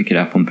States, you can pick it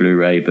up on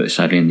Blu-ray, but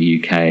sadly in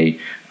the UK,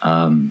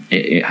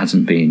 It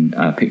hasn't been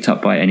picked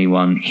up by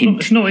anyone.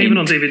 It's not even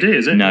on DVD,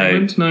 is it?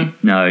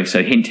 No.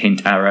 So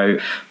hint, arrow.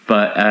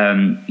 But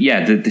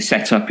the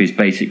setup is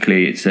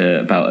basically it's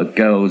about a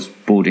girls'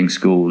 boarding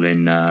school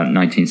in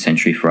 19th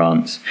century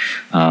France,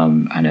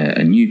 and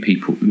a new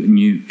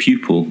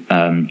pupil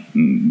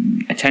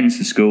attends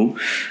the school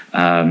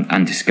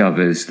and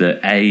discovers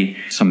that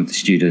some of the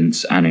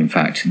students and in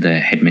fact the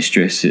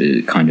headmistress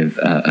are kind of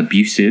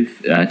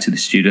abusive to the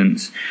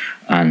students,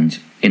 and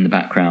in the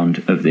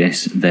background of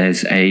this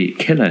there's a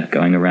killer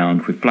going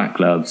around with black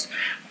gloves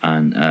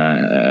and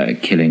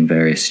killing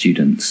various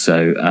students.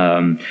 So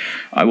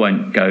I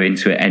won't go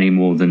into it any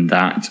more than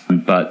that,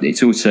 but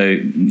it's also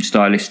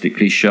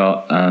stylistically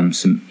shot,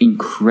 some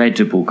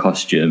incredible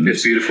costumes.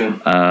 It's beautiful.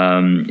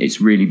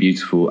 It's really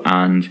beautiful,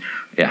 and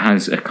it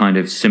has a kind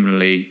of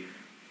similarly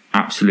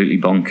absolutely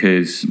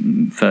bonkers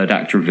third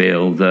act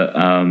reveal that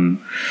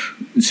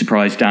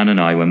surprised Dan and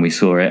I when we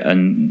saw it,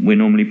 and we're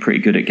normally pretty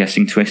good at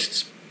guessing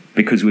twists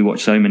because we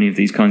watch so many of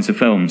these kinds of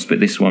films, but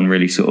this one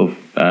really sort of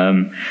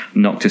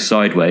knocked us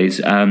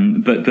sideways,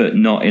 but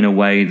not in a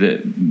way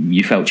that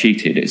you felt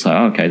cheated. It's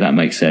like, okay, that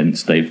makes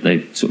sense.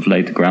 They've sort of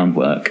laid the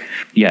groundwork.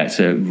 Yeah, it's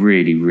a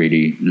really,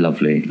 really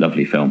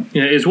lovely film.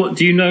 Yeah,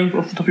 do you know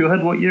off the top of your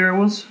head what year it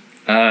was?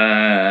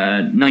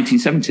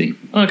 1970.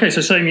 Okay,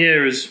 so same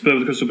year as Bird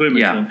with the Crystal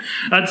Plumage. Yeah. Then.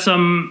 That's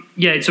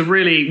it's a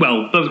really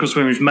Bird with the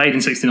Crystal Plumage, made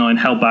in '69,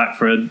 held back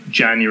for a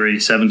January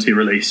 '70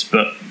 release,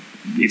 but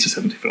it's a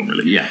 '70 film,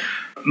 really. Yeah.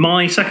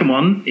 My second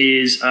one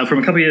is from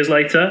a couple of years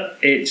later.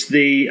 It's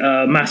the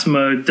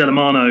Massimo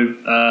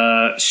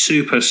Dallamano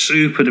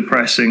super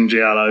depressing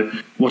Giallo.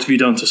 What Have You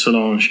Done to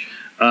Solange?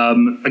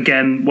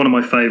 Again, one of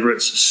my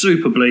favourites.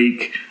 Super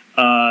bleak,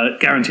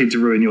 guaranteed to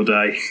ruin your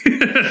day.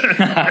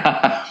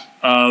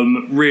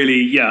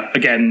 Really, yeah.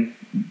 Again,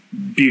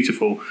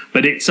 beautiful.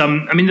 But it's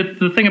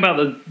the thing about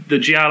the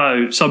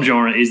Giallo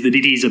subgenre is that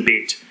it is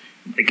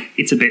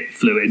it's a bit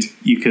fluid.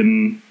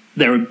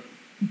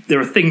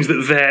 There are things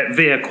that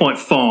veer quite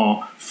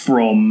far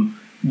from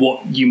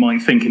what you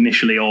might think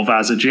initially of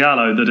as a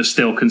Giallo that are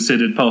still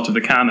considered part of the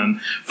canon.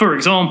 For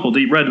example,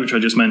 Deep Red, which I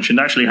just mentioned,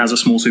 actually has a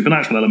small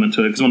supernatural element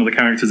to it because one of the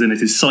characters in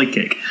it is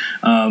psychic,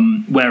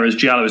 whereas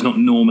Giallo is not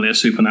normally a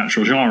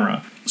supernatural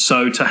genre.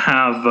 So to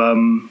have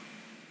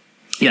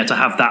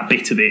that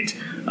bit of it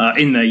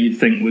in there, you'd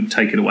think would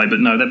take it away,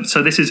 but no.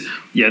 So this is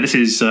What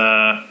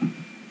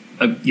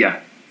Have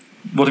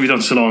You Done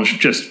to Solange?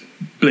 Just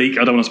bleak.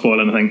 I don't want to spoil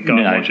anything. Go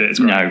and watch it. It's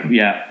great. No,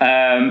 yeah.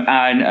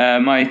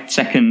 And my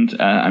second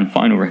and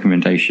final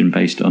recommendation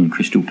based on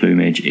Crystal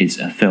Plumage is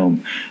a film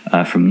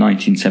from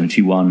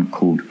 1971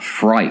 called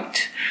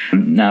Fright.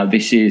 Now,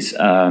 this is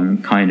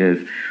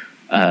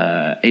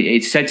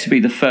it's said to be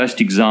the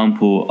first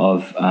example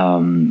of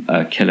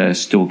a killer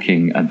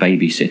stalking a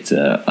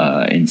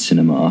babysitter in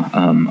cinema.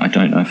 I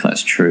don't know if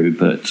that's true,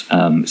 but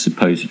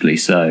supposedly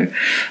so.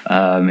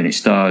 And it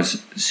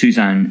stars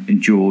Suzanne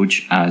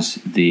George as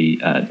the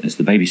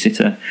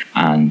babysitter,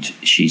 and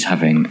she's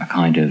having a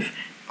kind of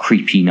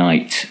creepy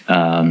night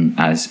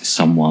as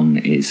someone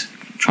is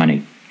trying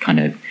to kind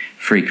of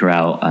freak her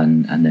out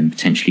and then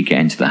potentially get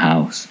into the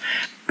house.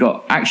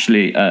 Got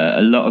actually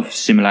a lot of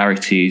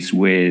similarities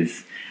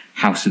with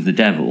House of the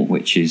Devil,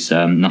 which is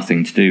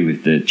nothing to do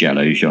with the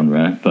Giallo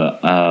genre, but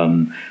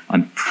I'm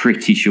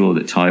pretty sure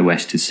that Ty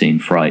West has seen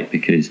Fright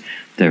because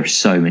there are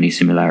so many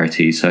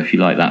similarities. So if you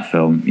like that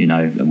film,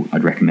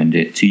 I'd recommend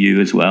it to you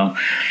as well.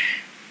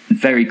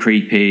 Very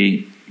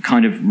creepy,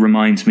 kind of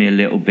reminds me a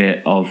little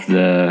bit of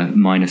the,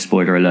 minor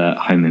spoiler alert,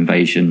 home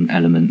invasion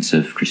elements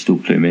of Crystal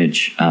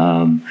Plumage.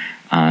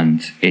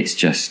 And it's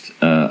just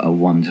a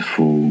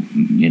wonderful,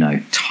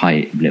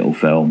 tight little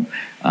film.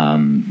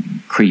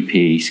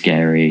 Creepy,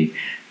 scary,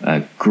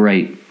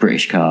 great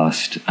British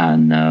cast,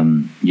 and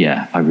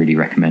I really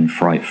recommend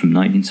Fright from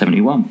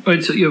 1971.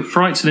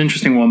 Fright's an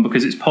interesting one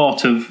because it's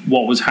part of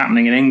what was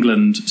happening in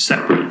England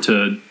separate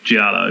to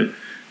Giallo,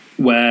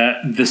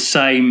 where the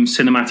same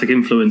cinematic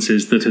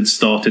influences that had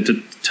started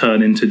to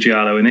turn into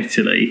Giallo in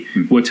Italy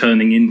were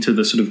turning into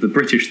the sort of the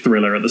British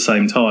thriller at the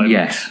same time.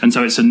 Yes. And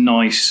so it's a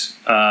nice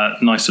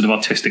sort of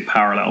artistic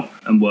parallel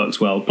and works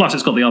well. Plus,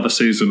 it's got the other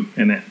Susan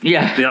in it.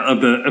 Yeah.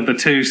 Of the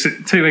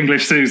two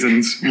English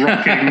Susans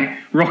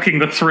rocking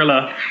the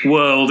thriller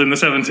world in the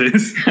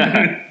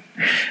 70s.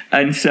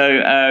 And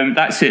so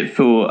that's it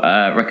for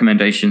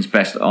recommendations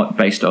based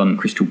on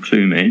Crystal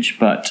Plumage,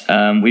 but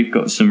we've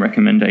got some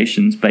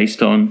recommendations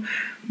based on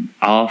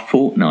our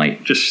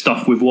fortnight. Just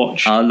stuff we've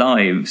watched. Our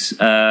lives.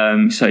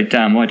 So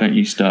Dan, why don't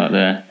you start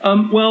there?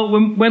 Well,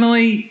 when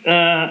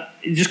I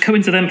just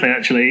coincidentally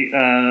actually,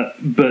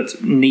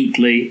 but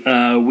neatly,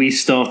 we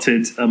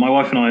started, my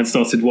wife and I had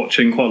started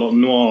watching quite a lot of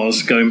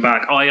noirs going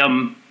back.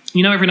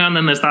 Every now and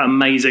then there's that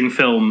amazing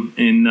film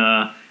in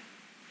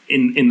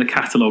the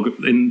catalogue,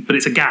 but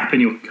it's a gap in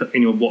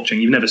your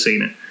watching. You've never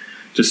seen it.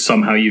 just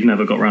somehow you've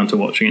never got round to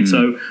watching it.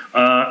 So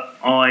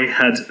I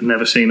had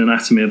never seen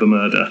Anatomy of a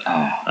Murder,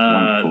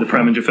 the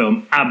Preminger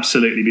film.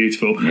 Absolutely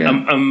beautiful. Yeah.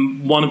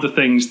 One of the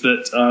things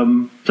that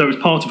so it was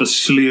part of a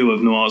slew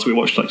of noirs. We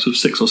watched like sort of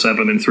 6 or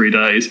 7 in 3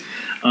 days.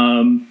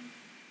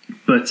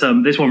 But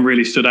this one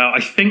really stood out,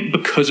 I think,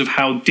 because of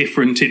how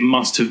different it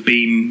must have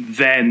been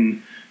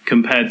then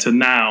compared to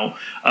now.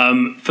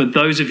 For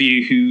those of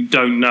you who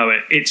don't know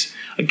it, it's,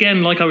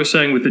 again, like I was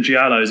saying with the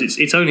Giallos,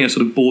 it's only a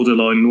sort of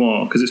borderline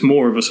noir because it's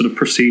more of a sort of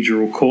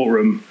procedural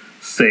courtroom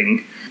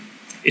thing.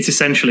 It's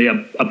essentially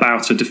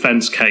about a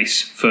defence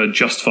case for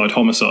justified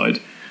homicide.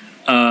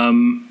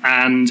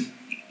 And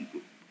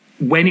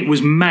when it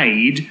was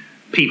made,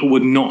 people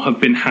would not have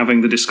been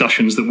having the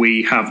discussions that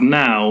we have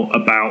now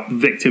about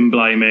victim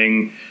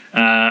blaming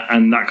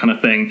and that kind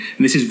of thing.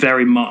 And this is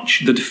very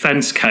much the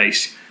defence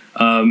case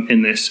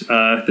in this.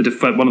 One of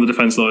the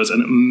defence lawyers,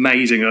 an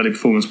amazing early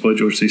performance by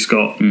George C.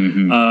 Scott.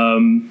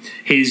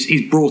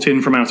 He's brought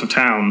in from out of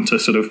town to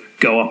sort of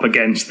go up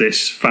against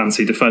this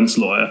fancy defence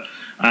lawyer.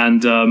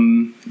 And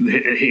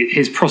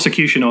his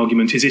prosecution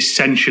argument is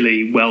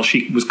essentially, well,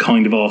 she was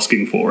kind of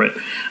asking for it.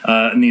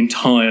 And the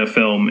entire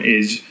film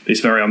is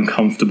this very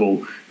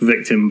uncomfortable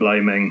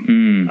victim-blaming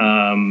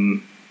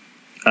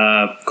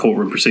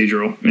courtroom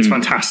procedural. It's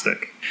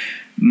fantastic.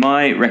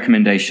 My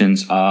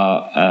recommendations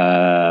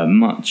are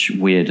much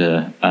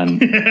weirder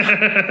and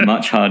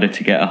much harder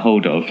to get a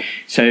hold of.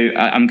 So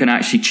I'm going to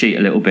actually cheat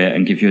a little bit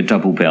and give you a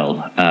double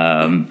bill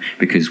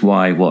because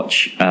why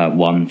watch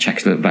one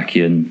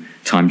Czechoslovakian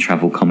time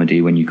travel comedy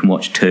when you can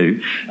watch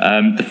 2?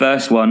 The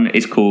first one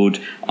is called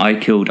I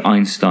Killed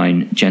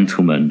Einstein,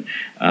 Gentlemen,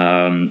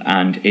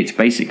 and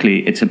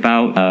it's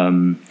about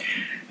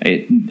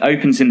it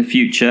opens in the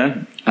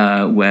future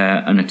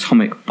where an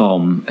atomic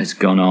bomb has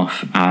gone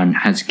off and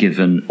has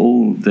given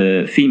all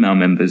the female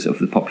members of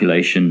the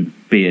population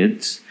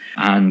beards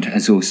and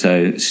has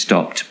also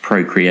stopped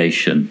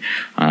procreation.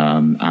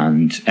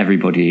 And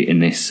everybody in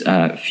this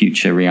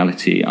future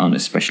reality aren't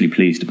especially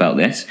pleased about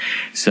this.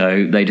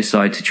 So they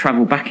decide to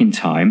travel back in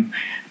time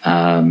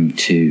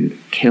to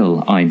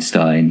kill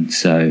Einstein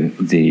so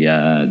the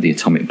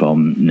atomic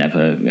bomb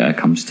never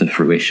comes to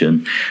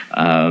fruition.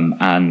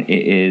 And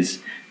it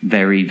is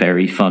very,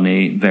 very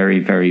funny, very,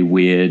 very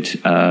weird,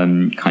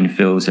 kind of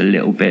feels a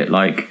little bit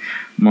like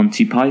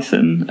Monty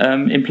Python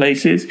in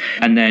places.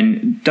 And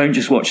then don't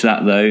just watch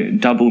that though,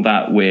 double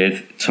that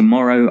with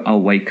Tomorrow I'll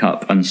Wake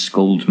Up and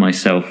Scold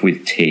Myself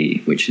with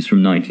Tea, which is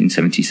from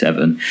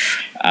 1977.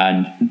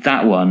 And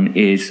that one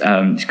is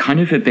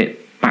kind of a bit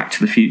Back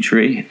to the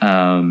Future-y.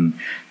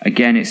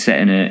 Again, it's set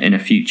in a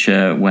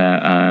future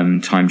where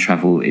time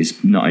travel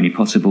is not only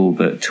possible,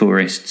 but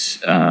tourists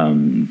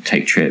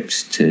take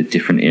trips to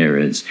different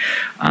eras.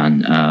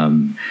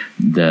 And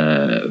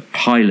the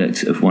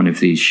pilot of one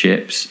of these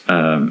ships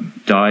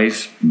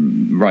dies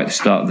right at the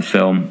start of the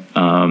film.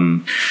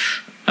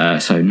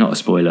 So not a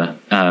spoiler.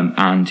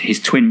 And his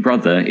twin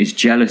brother is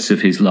jealous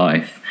of his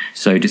life,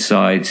 so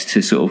decides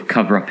to sort of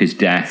cover up his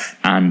death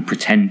and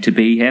pretend to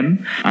be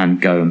him and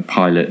go and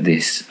pilot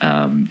this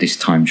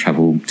time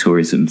travel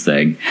tourism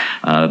thing.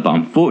 But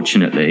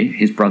unfortunately,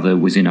 his brother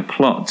was in a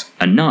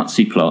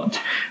Nazi plot,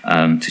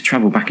 to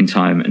travel back in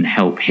time and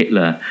help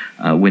Hitler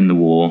win the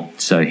war.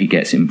 So he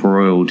gets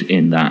embroiled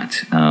in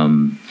that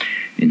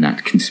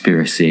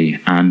conspiracy,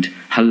 and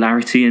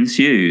hilarity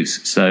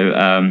ensues. So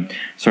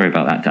sorry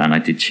about that, Dan. I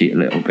did cheat a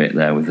little bit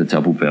there with the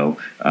double bill.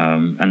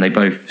 And they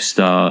both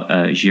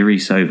star Yuri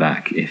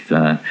Sovak, if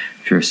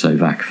you're a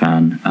Sovak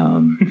fan.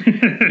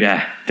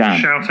 Yeah, Dan.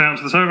 Shout out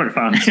to the Sovak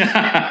fans.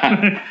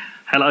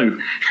 Hello.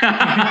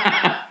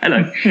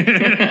 Hello.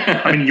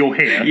 I mean, you're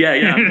here.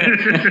 Yeah.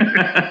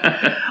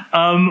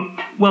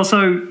 Well,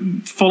 so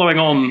following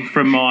on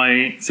from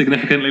my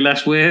significantly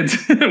less weird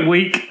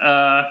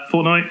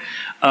fortnight,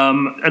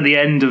 at the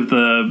end of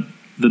the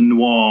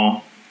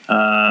noir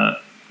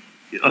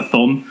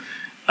a-thon,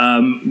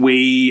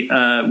 we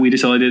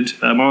decided,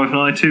 my wife and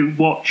I, to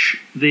watch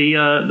the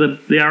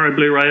Arrow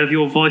Blu-ray of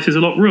Your Vice Is a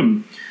Locked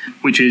Room,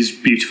 which is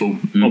beautiful,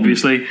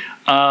 obviously.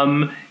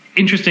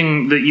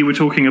 Interesting that you were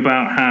talking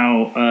about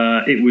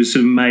how it was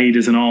sort of made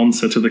as an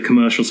answer to the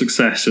commercial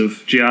success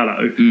of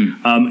Giallo,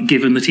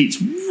 given that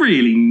it's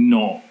really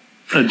not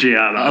a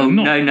Giallo. Oh,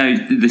 no,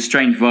 The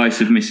Strange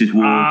Vice of Mrs.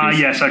 Ward.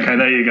 Yes, okay,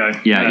 there you go.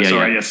 Yeah.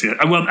 Yes.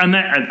 Well, and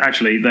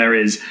actually, there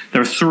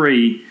are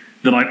 3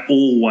 that I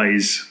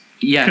always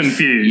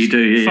confuse. You do,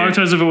 yeah.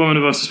 Photos of a woman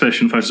above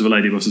suspicion, photos of a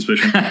lady above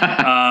suspicion.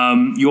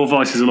 Your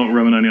Vice Is a Locked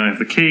Room and Only I Have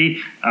the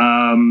Key,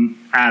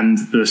 and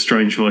The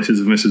Strange Vices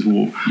of Mrs.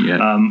 Ward.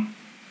 Yeah.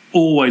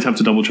 Always have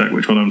to double check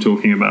which one I'm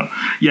talking about.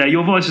 Yeah,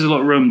 Your Vice Is a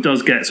Locked Room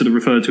does get sort of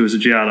referred to as a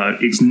Giallo.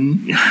 It's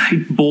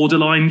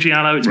borderline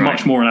Giallo. It's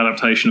much more an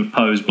adaptation of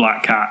Poe's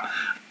Black Cat.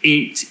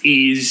 It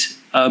is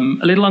a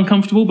little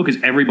uncomfortable because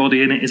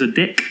everybody in it is a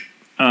dick,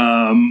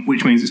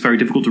 which means it's very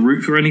difficult to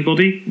root for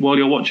anybody while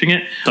you're watching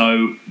it.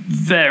 So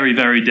very,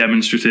 very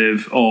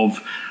demonstrative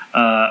of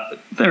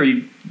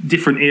very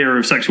different era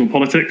of sexual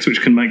politics,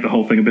 which can make the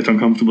whole thing a bit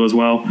uncomfortable as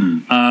well.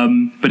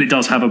 But it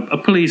does have a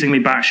pleasingly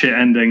batshit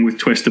ending with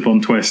twist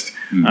upon twist.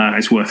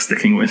 It's worth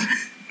sticking with.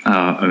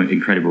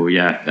 Incredible,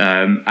 yeah.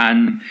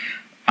 And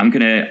I'm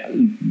going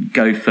to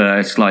go for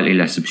a slightly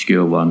less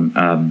obscure one,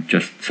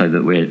 just so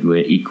that we're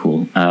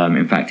equal.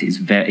 In fact,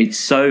 it's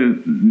so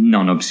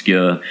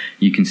non-obscure,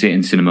 you can see it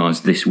in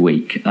cinemas this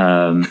week.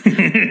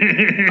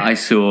 I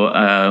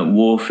saw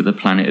War for the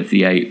Planet of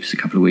the Apes a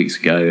couple of weeks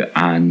ago,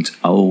 and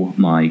oh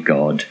my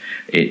God,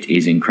 it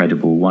is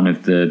incredible. One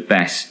of the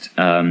best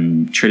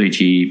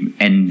trilogy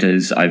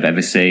enders I've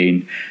ever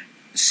seen.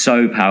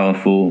 So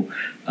powerful.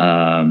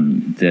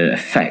 The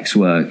effects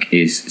work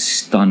is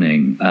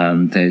stunning.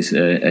 There's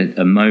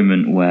a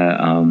moment where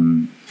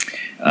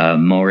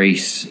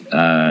Maurice,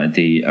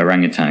 the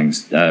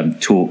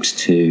orangutans, talks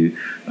to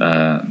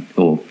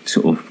or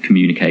sort of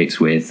communicates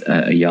with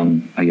a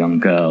young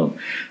girl,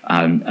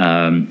 and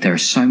there are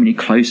so many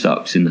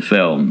close-ups in the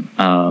film,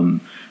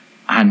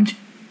 and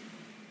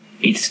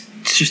it's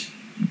just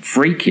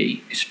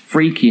freaky. It's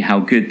freaky how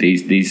good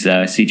these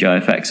CGI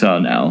effects are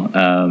now.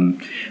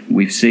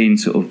 We've seen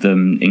sort of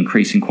them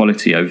increase in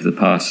quality over the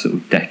past sort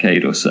of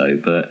decade or so,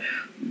 but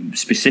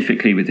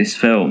specifically with this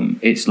film,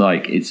 it's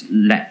like it's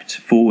leapt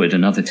forward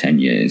another 10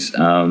 years.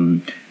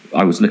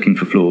 I was looking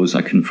for flaws,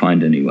 I couldn't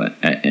find anywhere.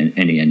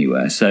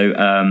 So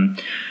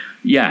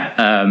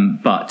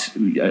but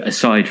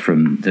aside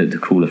from the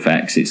cool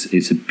effects,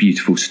 it's a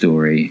beautiful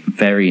story,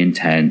 very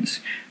intense.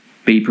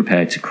 Be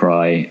prepared to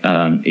cry.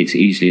 It's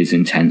easily as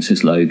intense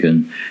as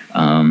Logan.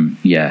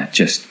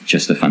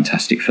 Just a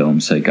fantastic film.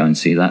 So go and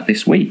see that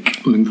this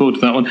week. Looking forward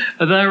to that one.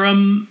 Are there?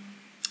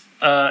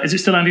 Is it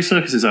still Andy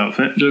Serkis's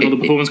outfit doing all the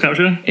performance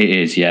capture? It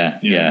is, yeah.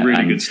 Really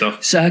and good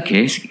stuff.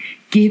 Serkis,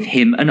 give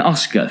him an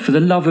Oscar for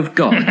the love of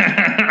God.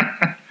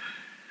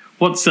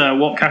 What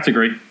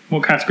category?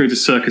 What category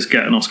does Serkis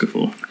get an Oscar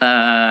for?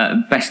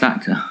 Best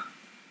actor.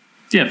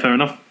 Yeah, fair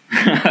enough.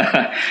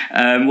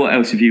 What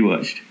else have you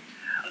watched?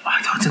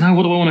 I don't know.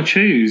 What do I want to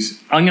choose?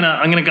 I'm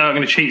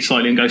gonna cheat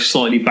slightly and go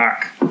slightly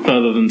back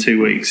further than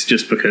 2 weeks,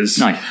 just because.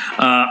 Nice.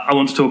 I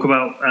want to talk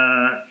about.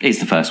 It's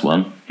the first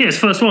one. Yeah, it's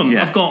the first one.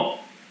 Yeah. I've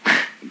got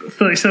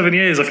 37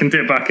 years I can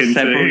dip back into.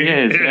 Several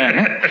years.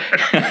 Yeah.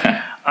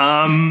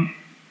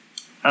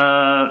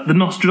 The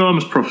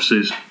Nostradamus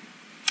Prophecies.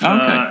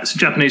 Okay. It's a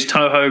Japanese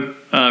Toho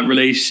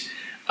release.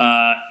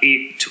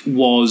 It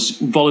was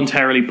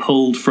voluntarily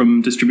pulled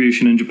from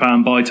distribution in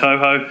Japan by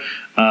Toho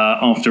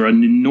after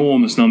an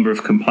enormous number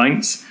of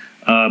complaints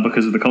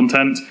because of the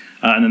content,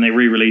 and then they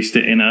re-released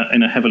it in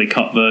a heavily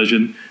cut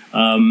version.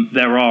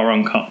 There are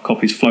uncut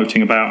copies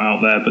floating about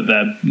out there, but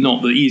they're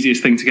not the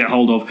easiest thing to get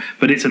hold of.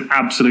 But it's an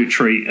absolute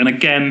treat, and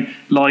again,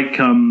 like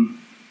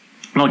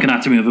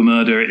Anatomy of a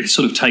Murder, it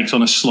sort of takes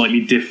on a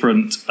slightly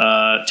different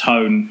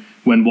tone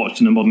when watched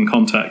in a modern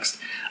context.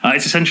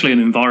 It's essentially an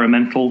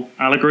environmental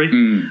allegory,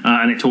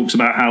 and it talks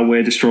about how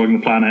we're destroying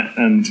the planet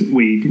and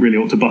we really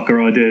ought to buck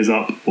our ideas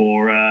up,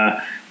 or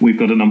we've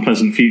got an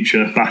unpleasant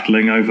future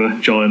battling over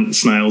giant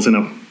snails in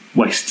a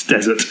waste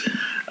desert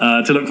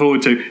to look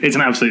forward to. It's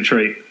an absolute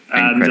treat.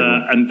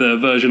 And the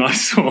version I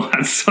saw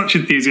had such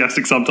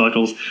enthusiastic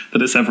subtitles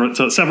that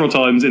several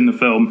times in the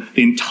film,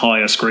 the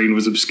entire screen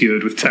was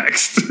obscured with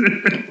text.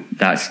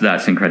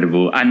 That's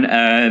incredible.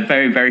 And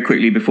very, very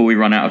quickly before we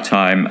run out of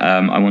time,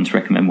 I want to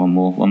recommend one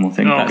more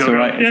thing. That's all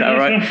right. Is that all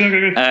right?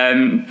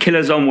 Go.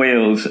 Killers on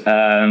Wheels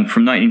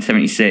from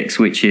 1976,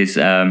 which is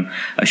a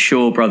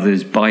Shaw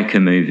Brothers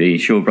biker movie.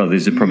 Shaw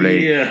Brothers are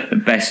probably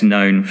best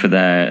known for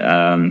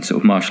their sort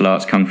of martial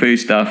arts kung fu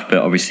stuff, but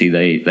obviously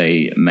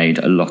they made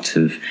a lot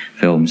of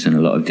films in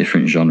a lot of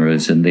different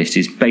genres, and this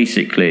is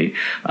basically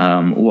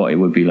what it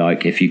would be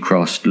like if you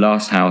crossed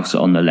Last House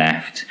on the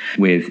Left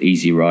with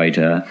Easy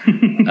Rider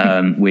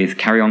with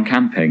Carry On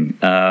Camping.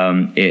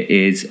 It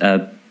is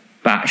a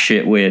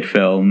batshit weird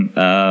film,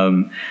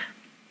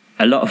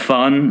 a lot of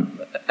fun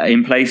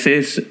in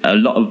places, a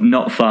lot of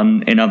not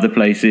fun in other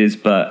places,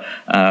 but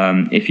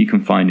if you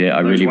can find it, I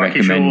really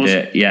recommend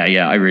it.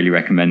 Yeah, I really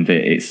recommend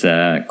it. It's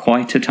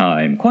quite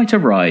a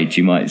ride,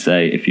 you might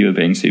say, if you were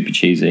being super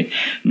cheesy.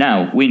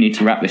 Now, we need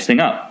to wrap this thing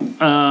up.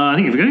 I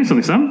think you're forgetting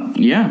something, Sam.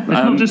 Yeah. It's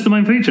not just the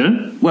main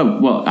feature.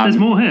 Well, there's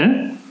more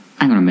here.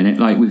 Hang on a minute,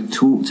 like we've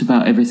talked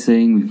about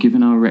everything, we've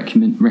given our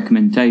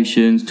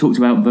recommendations, talked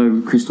about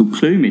the crystal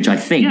plumage, I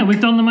think. Yeah, we've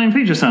done the main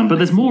feature, Sam, but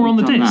there's more on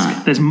the disc.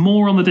 That. There's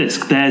more on the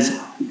disc. There's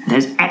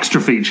extra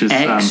features,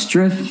 Sam.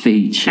 Extra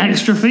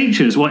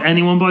features. Why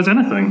anyone buys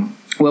anything.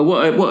 Well,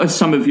 what are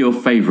some of your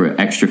favourite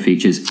extra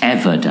features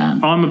ever,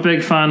 Dan? I'm a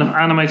big fan of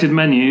animated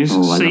menus,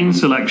 scene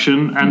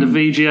selection, and a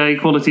VGA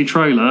quality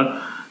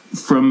trailer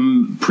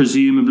from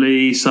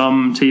presumably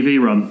some TV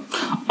run.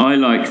 I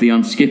like the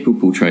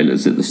unskippable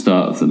trailers at the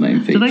start of the main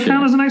feature. Do they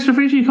count as an extra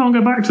feature? You can't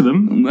go back to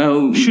them?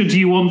 Well... Should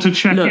you want to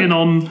check in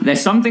on... There's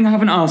something I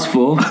haven't asked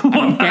for, and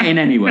I'm getting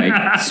anyway.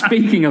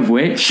 Speaking of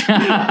which...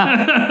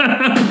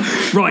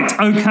 Right,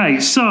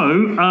 okay,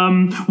 so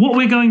what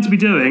we're going to be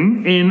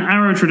doing in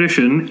Arrow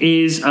tradition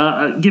is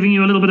giving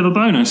you a little bit of a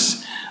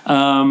bonus.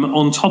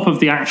 on top of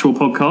the actual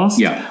podcast,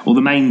 or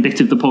the main bit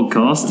of the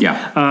podcast,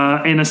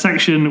 in a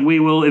section we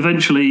will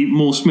eventually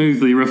more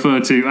smoothly refer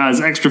to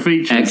as extra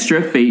features.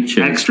 Extra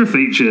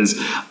features.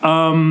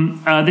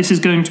 This is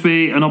going to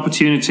be an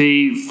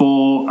opportunity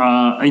for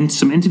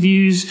some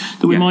interviews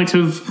that we might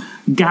have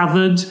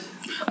gathered.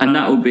 And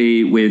that will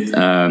be with,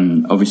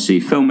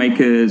 obviously,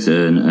 filmmakers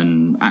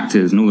and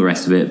actors and all the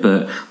rest of it,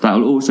 but that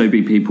will also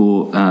be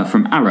people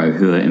from Arrow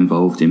who are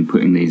involved in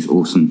putting these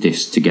awesome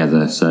discs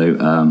together. So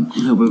a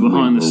little bit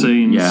behind the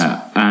scenes.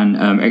 Yeah,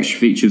 and extra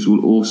features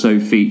will also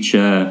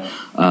feature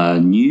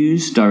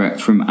news direct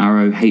from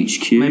Arrow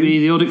HQ. Maybe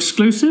the odd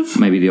exclusive.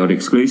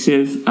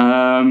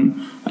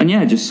 And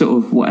yeah, just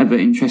sort of whatever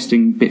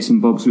interesting bits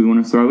and bobs we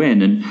want to throw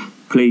in. And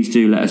please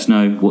do let us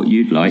know what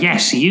you'd like.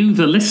 Yes, you,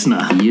 the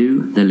listener.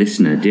 Dear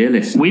listener.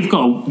 We've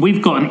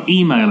got an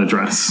email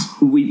address.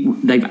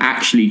 They've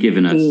actually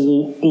given us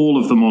all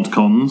of the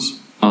ModCons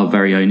our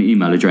very own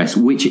email address,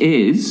 which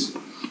is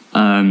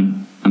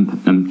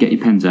get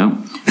your pens out.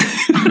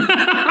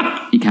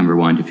 You can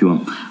rewind if you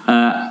want.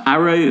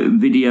 Arrow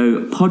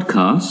Video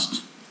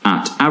Podcast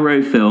at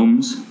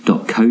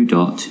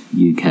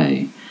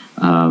arrowfilms.co.uk.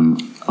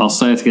 I'll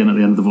say it again at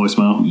the end of the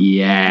voicemail.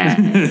 Yeah.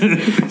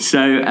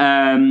 So,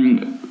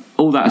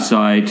 all that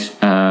aside,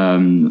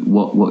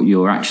 what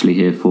you're actually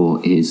here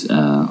for is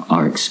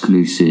our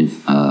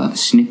exclusive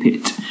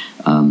snippet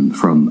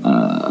from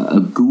a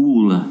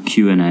Ghoul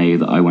Q&A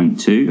that I went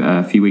to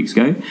a few weeks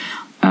ago.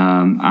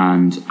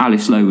 And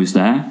Alice Lowe was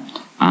there,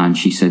 and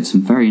she said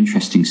some very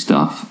interesting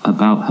stuff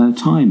about her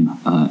time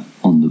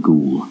on the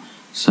Ghoul.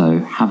 So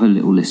have a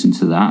little listen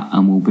to that,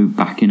 and we'll be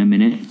back in a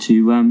minute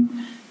to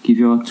give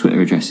you our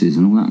Twitter addresses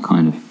and all that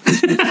kind of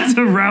business.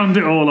 To round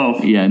it all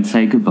off. Yeah, and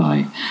say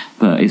goodbye.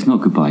 But it's not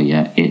goodbye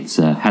yet, it's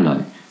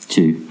hello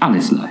to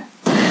Alice Lowe.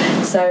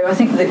 So I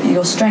think that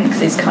your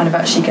strength is kind of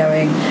actually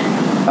going,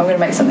 I'm going to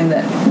make something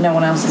that no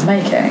one else is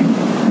making,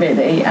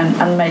 really,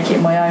 and make it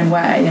my own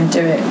way and do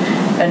it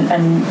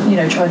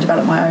and try and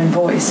develop my own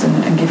voice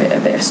and give it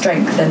a bit of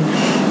strength. And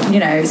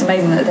it's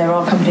amazing that there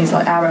are companies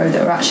like Arrow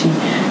that are actually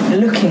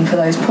looking for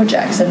those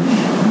projects. And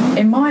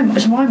to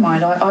my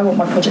mind, I want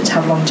my project to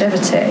have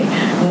longevity.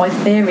 And my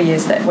theory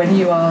is that when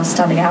you are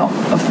standing out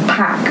of the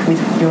pack with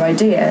your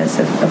ideas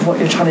of what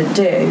you're trying to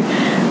do,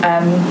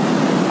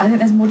 I think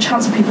there's more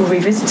chance of people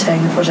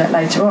revisiting the project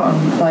later on.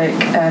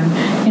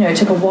 It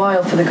took a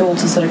while for the Ghoul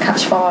to sort of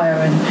catch fire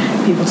and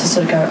people to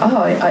sort of go,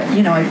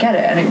 I get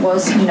it. And it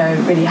was,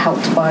 really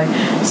helped by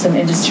some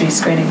industry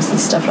screenings and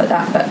stuff like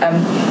that. But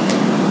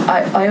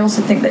I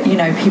also think that,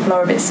 people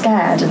are a bit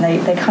scared and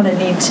they kind of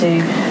need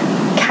to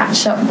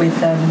catch up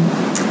with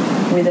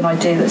an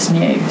idea that's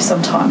new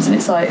sometimes. And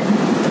it's like,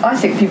 I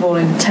think people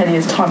in 10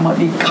 years' time might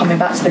be coming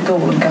back to the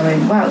Ghoul and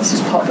going, wow, this is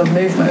part of a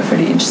movement of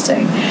really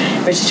interesting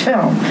British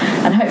film.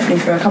 And hopefully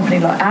for a company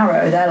like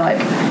Arrow, they're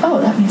like,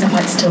 oh, that means I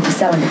might still be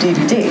selling a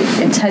DVD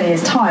in 10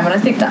 years' time. And I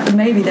think that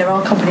maybe there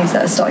are companies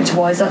that are starting to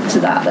wise up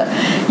to that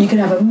you could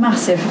have a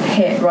massive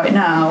hit right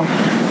now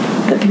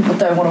that people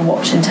don't want to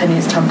watch in 10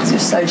 years' time because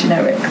it's so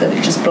generic that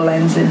it just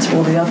blends into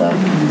all the other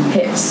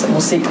hits or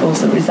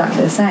sequels that are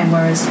exactly the same.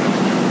 Whereas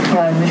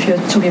if you're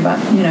talking about,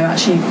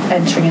 actually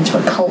entering into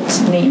a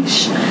cult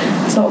niche,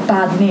 it's not a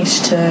bad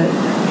niche to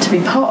be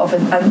part of.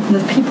 And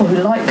the people who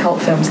like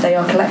cult films, they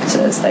are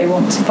collectors. They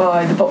want to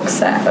buy the box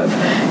set of,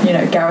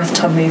 Gareth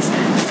Tunley's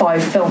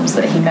 5 films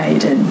that he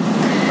made in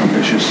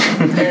the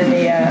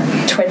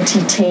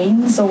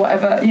 20-teens or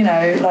whatever,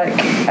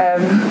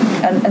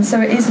 and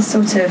so it is a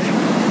sort of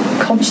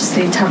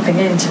consciously tapping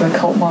into a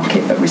cult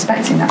market but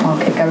respecting that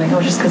market, going,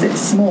 just because it's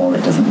small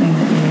it doesn't mean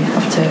that you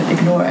have to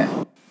ignore it.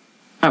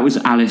 That was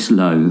Alice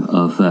Lowe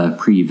of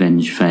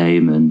Pre-Venge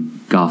fame and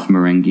Garth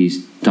Marenghi's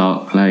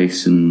Dark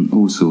Place and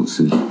all sorts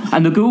of...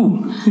 And The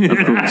Ghoul,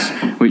 of course,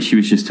 which she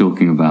was just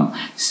talking about.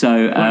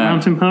 So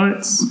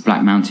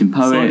Black Mountain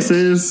Poets.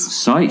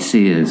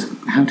 Sightseers.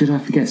 How did I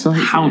forget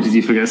Sightseers? How did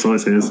you forget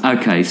Sightseers?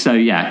 Okay, so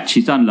yeah,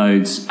 she's done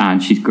loads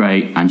and she's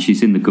great and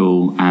she's in The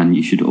Ghoul and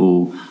you should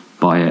all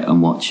buy it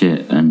and watch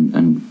it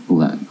and all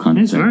that kind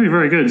of thing. It's very,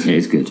 very good. It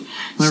is good.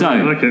 I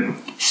really like it.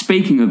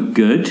 Speaking of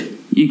good...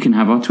 You can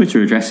have our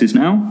Twitter addresses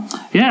now.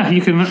 Yeah,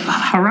 you can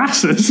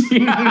harass us.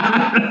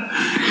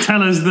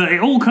 Tell us that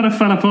it all kind of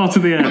fell apart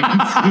at the end.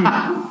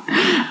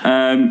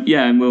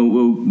 And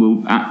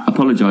we'll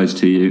apologise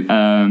to you.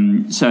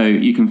 So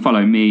you can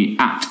follow me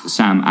at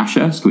Sam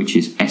Ashurst, which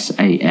is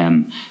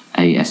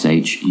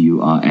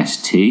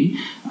SAMASHURST,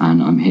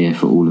 and I'm here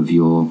for all of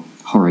your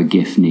horror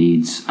GIF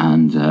needs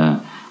and.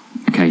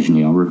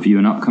 Occasionally I'll review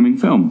an upcoming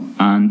film.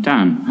 And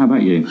Dan, how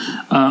about you?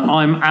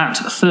 I'm at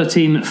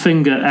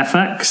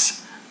 13FingerFX.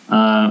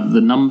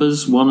 The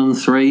numbers 1 and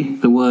 3,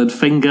 the word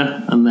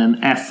finger, and then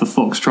F for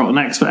Foxtrot and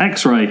X for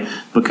X-ray,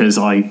 because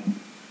I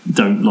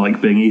don't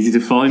like being easy to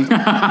find.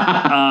 And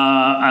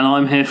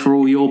I'm here for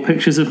all your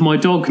pictures of my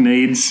dog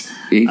needs.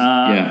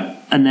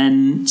 And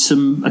then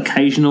some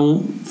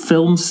occasional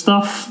film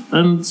stuff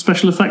and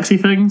special effectsy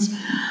things.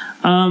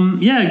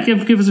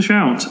 give us a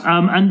shout.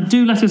 And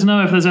do let us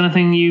know if there's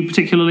anything you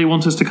particularly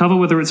want us to cover,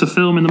 whether it's a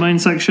film in the main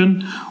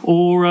section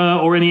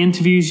or any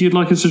interviews you'd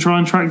like us to try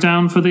and track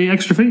down for the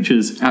extra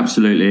features.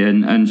 Absolutely.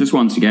 And just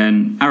once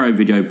again, Arrow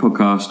Video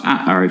Podcast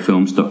at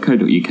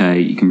arrowfilms.co.uk.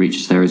 You can reach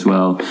us there as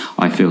well.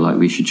 I feel like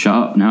we should shut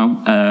up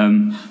now.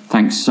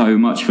 Thanks so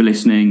much for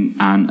listening,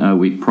 and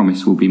we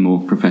promise we'll be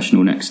more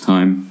professional next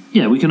time.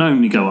 Yeah, we can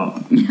only go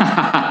up.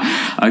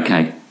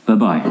 Okay,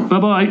 bye-bye.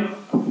 Bye-bye.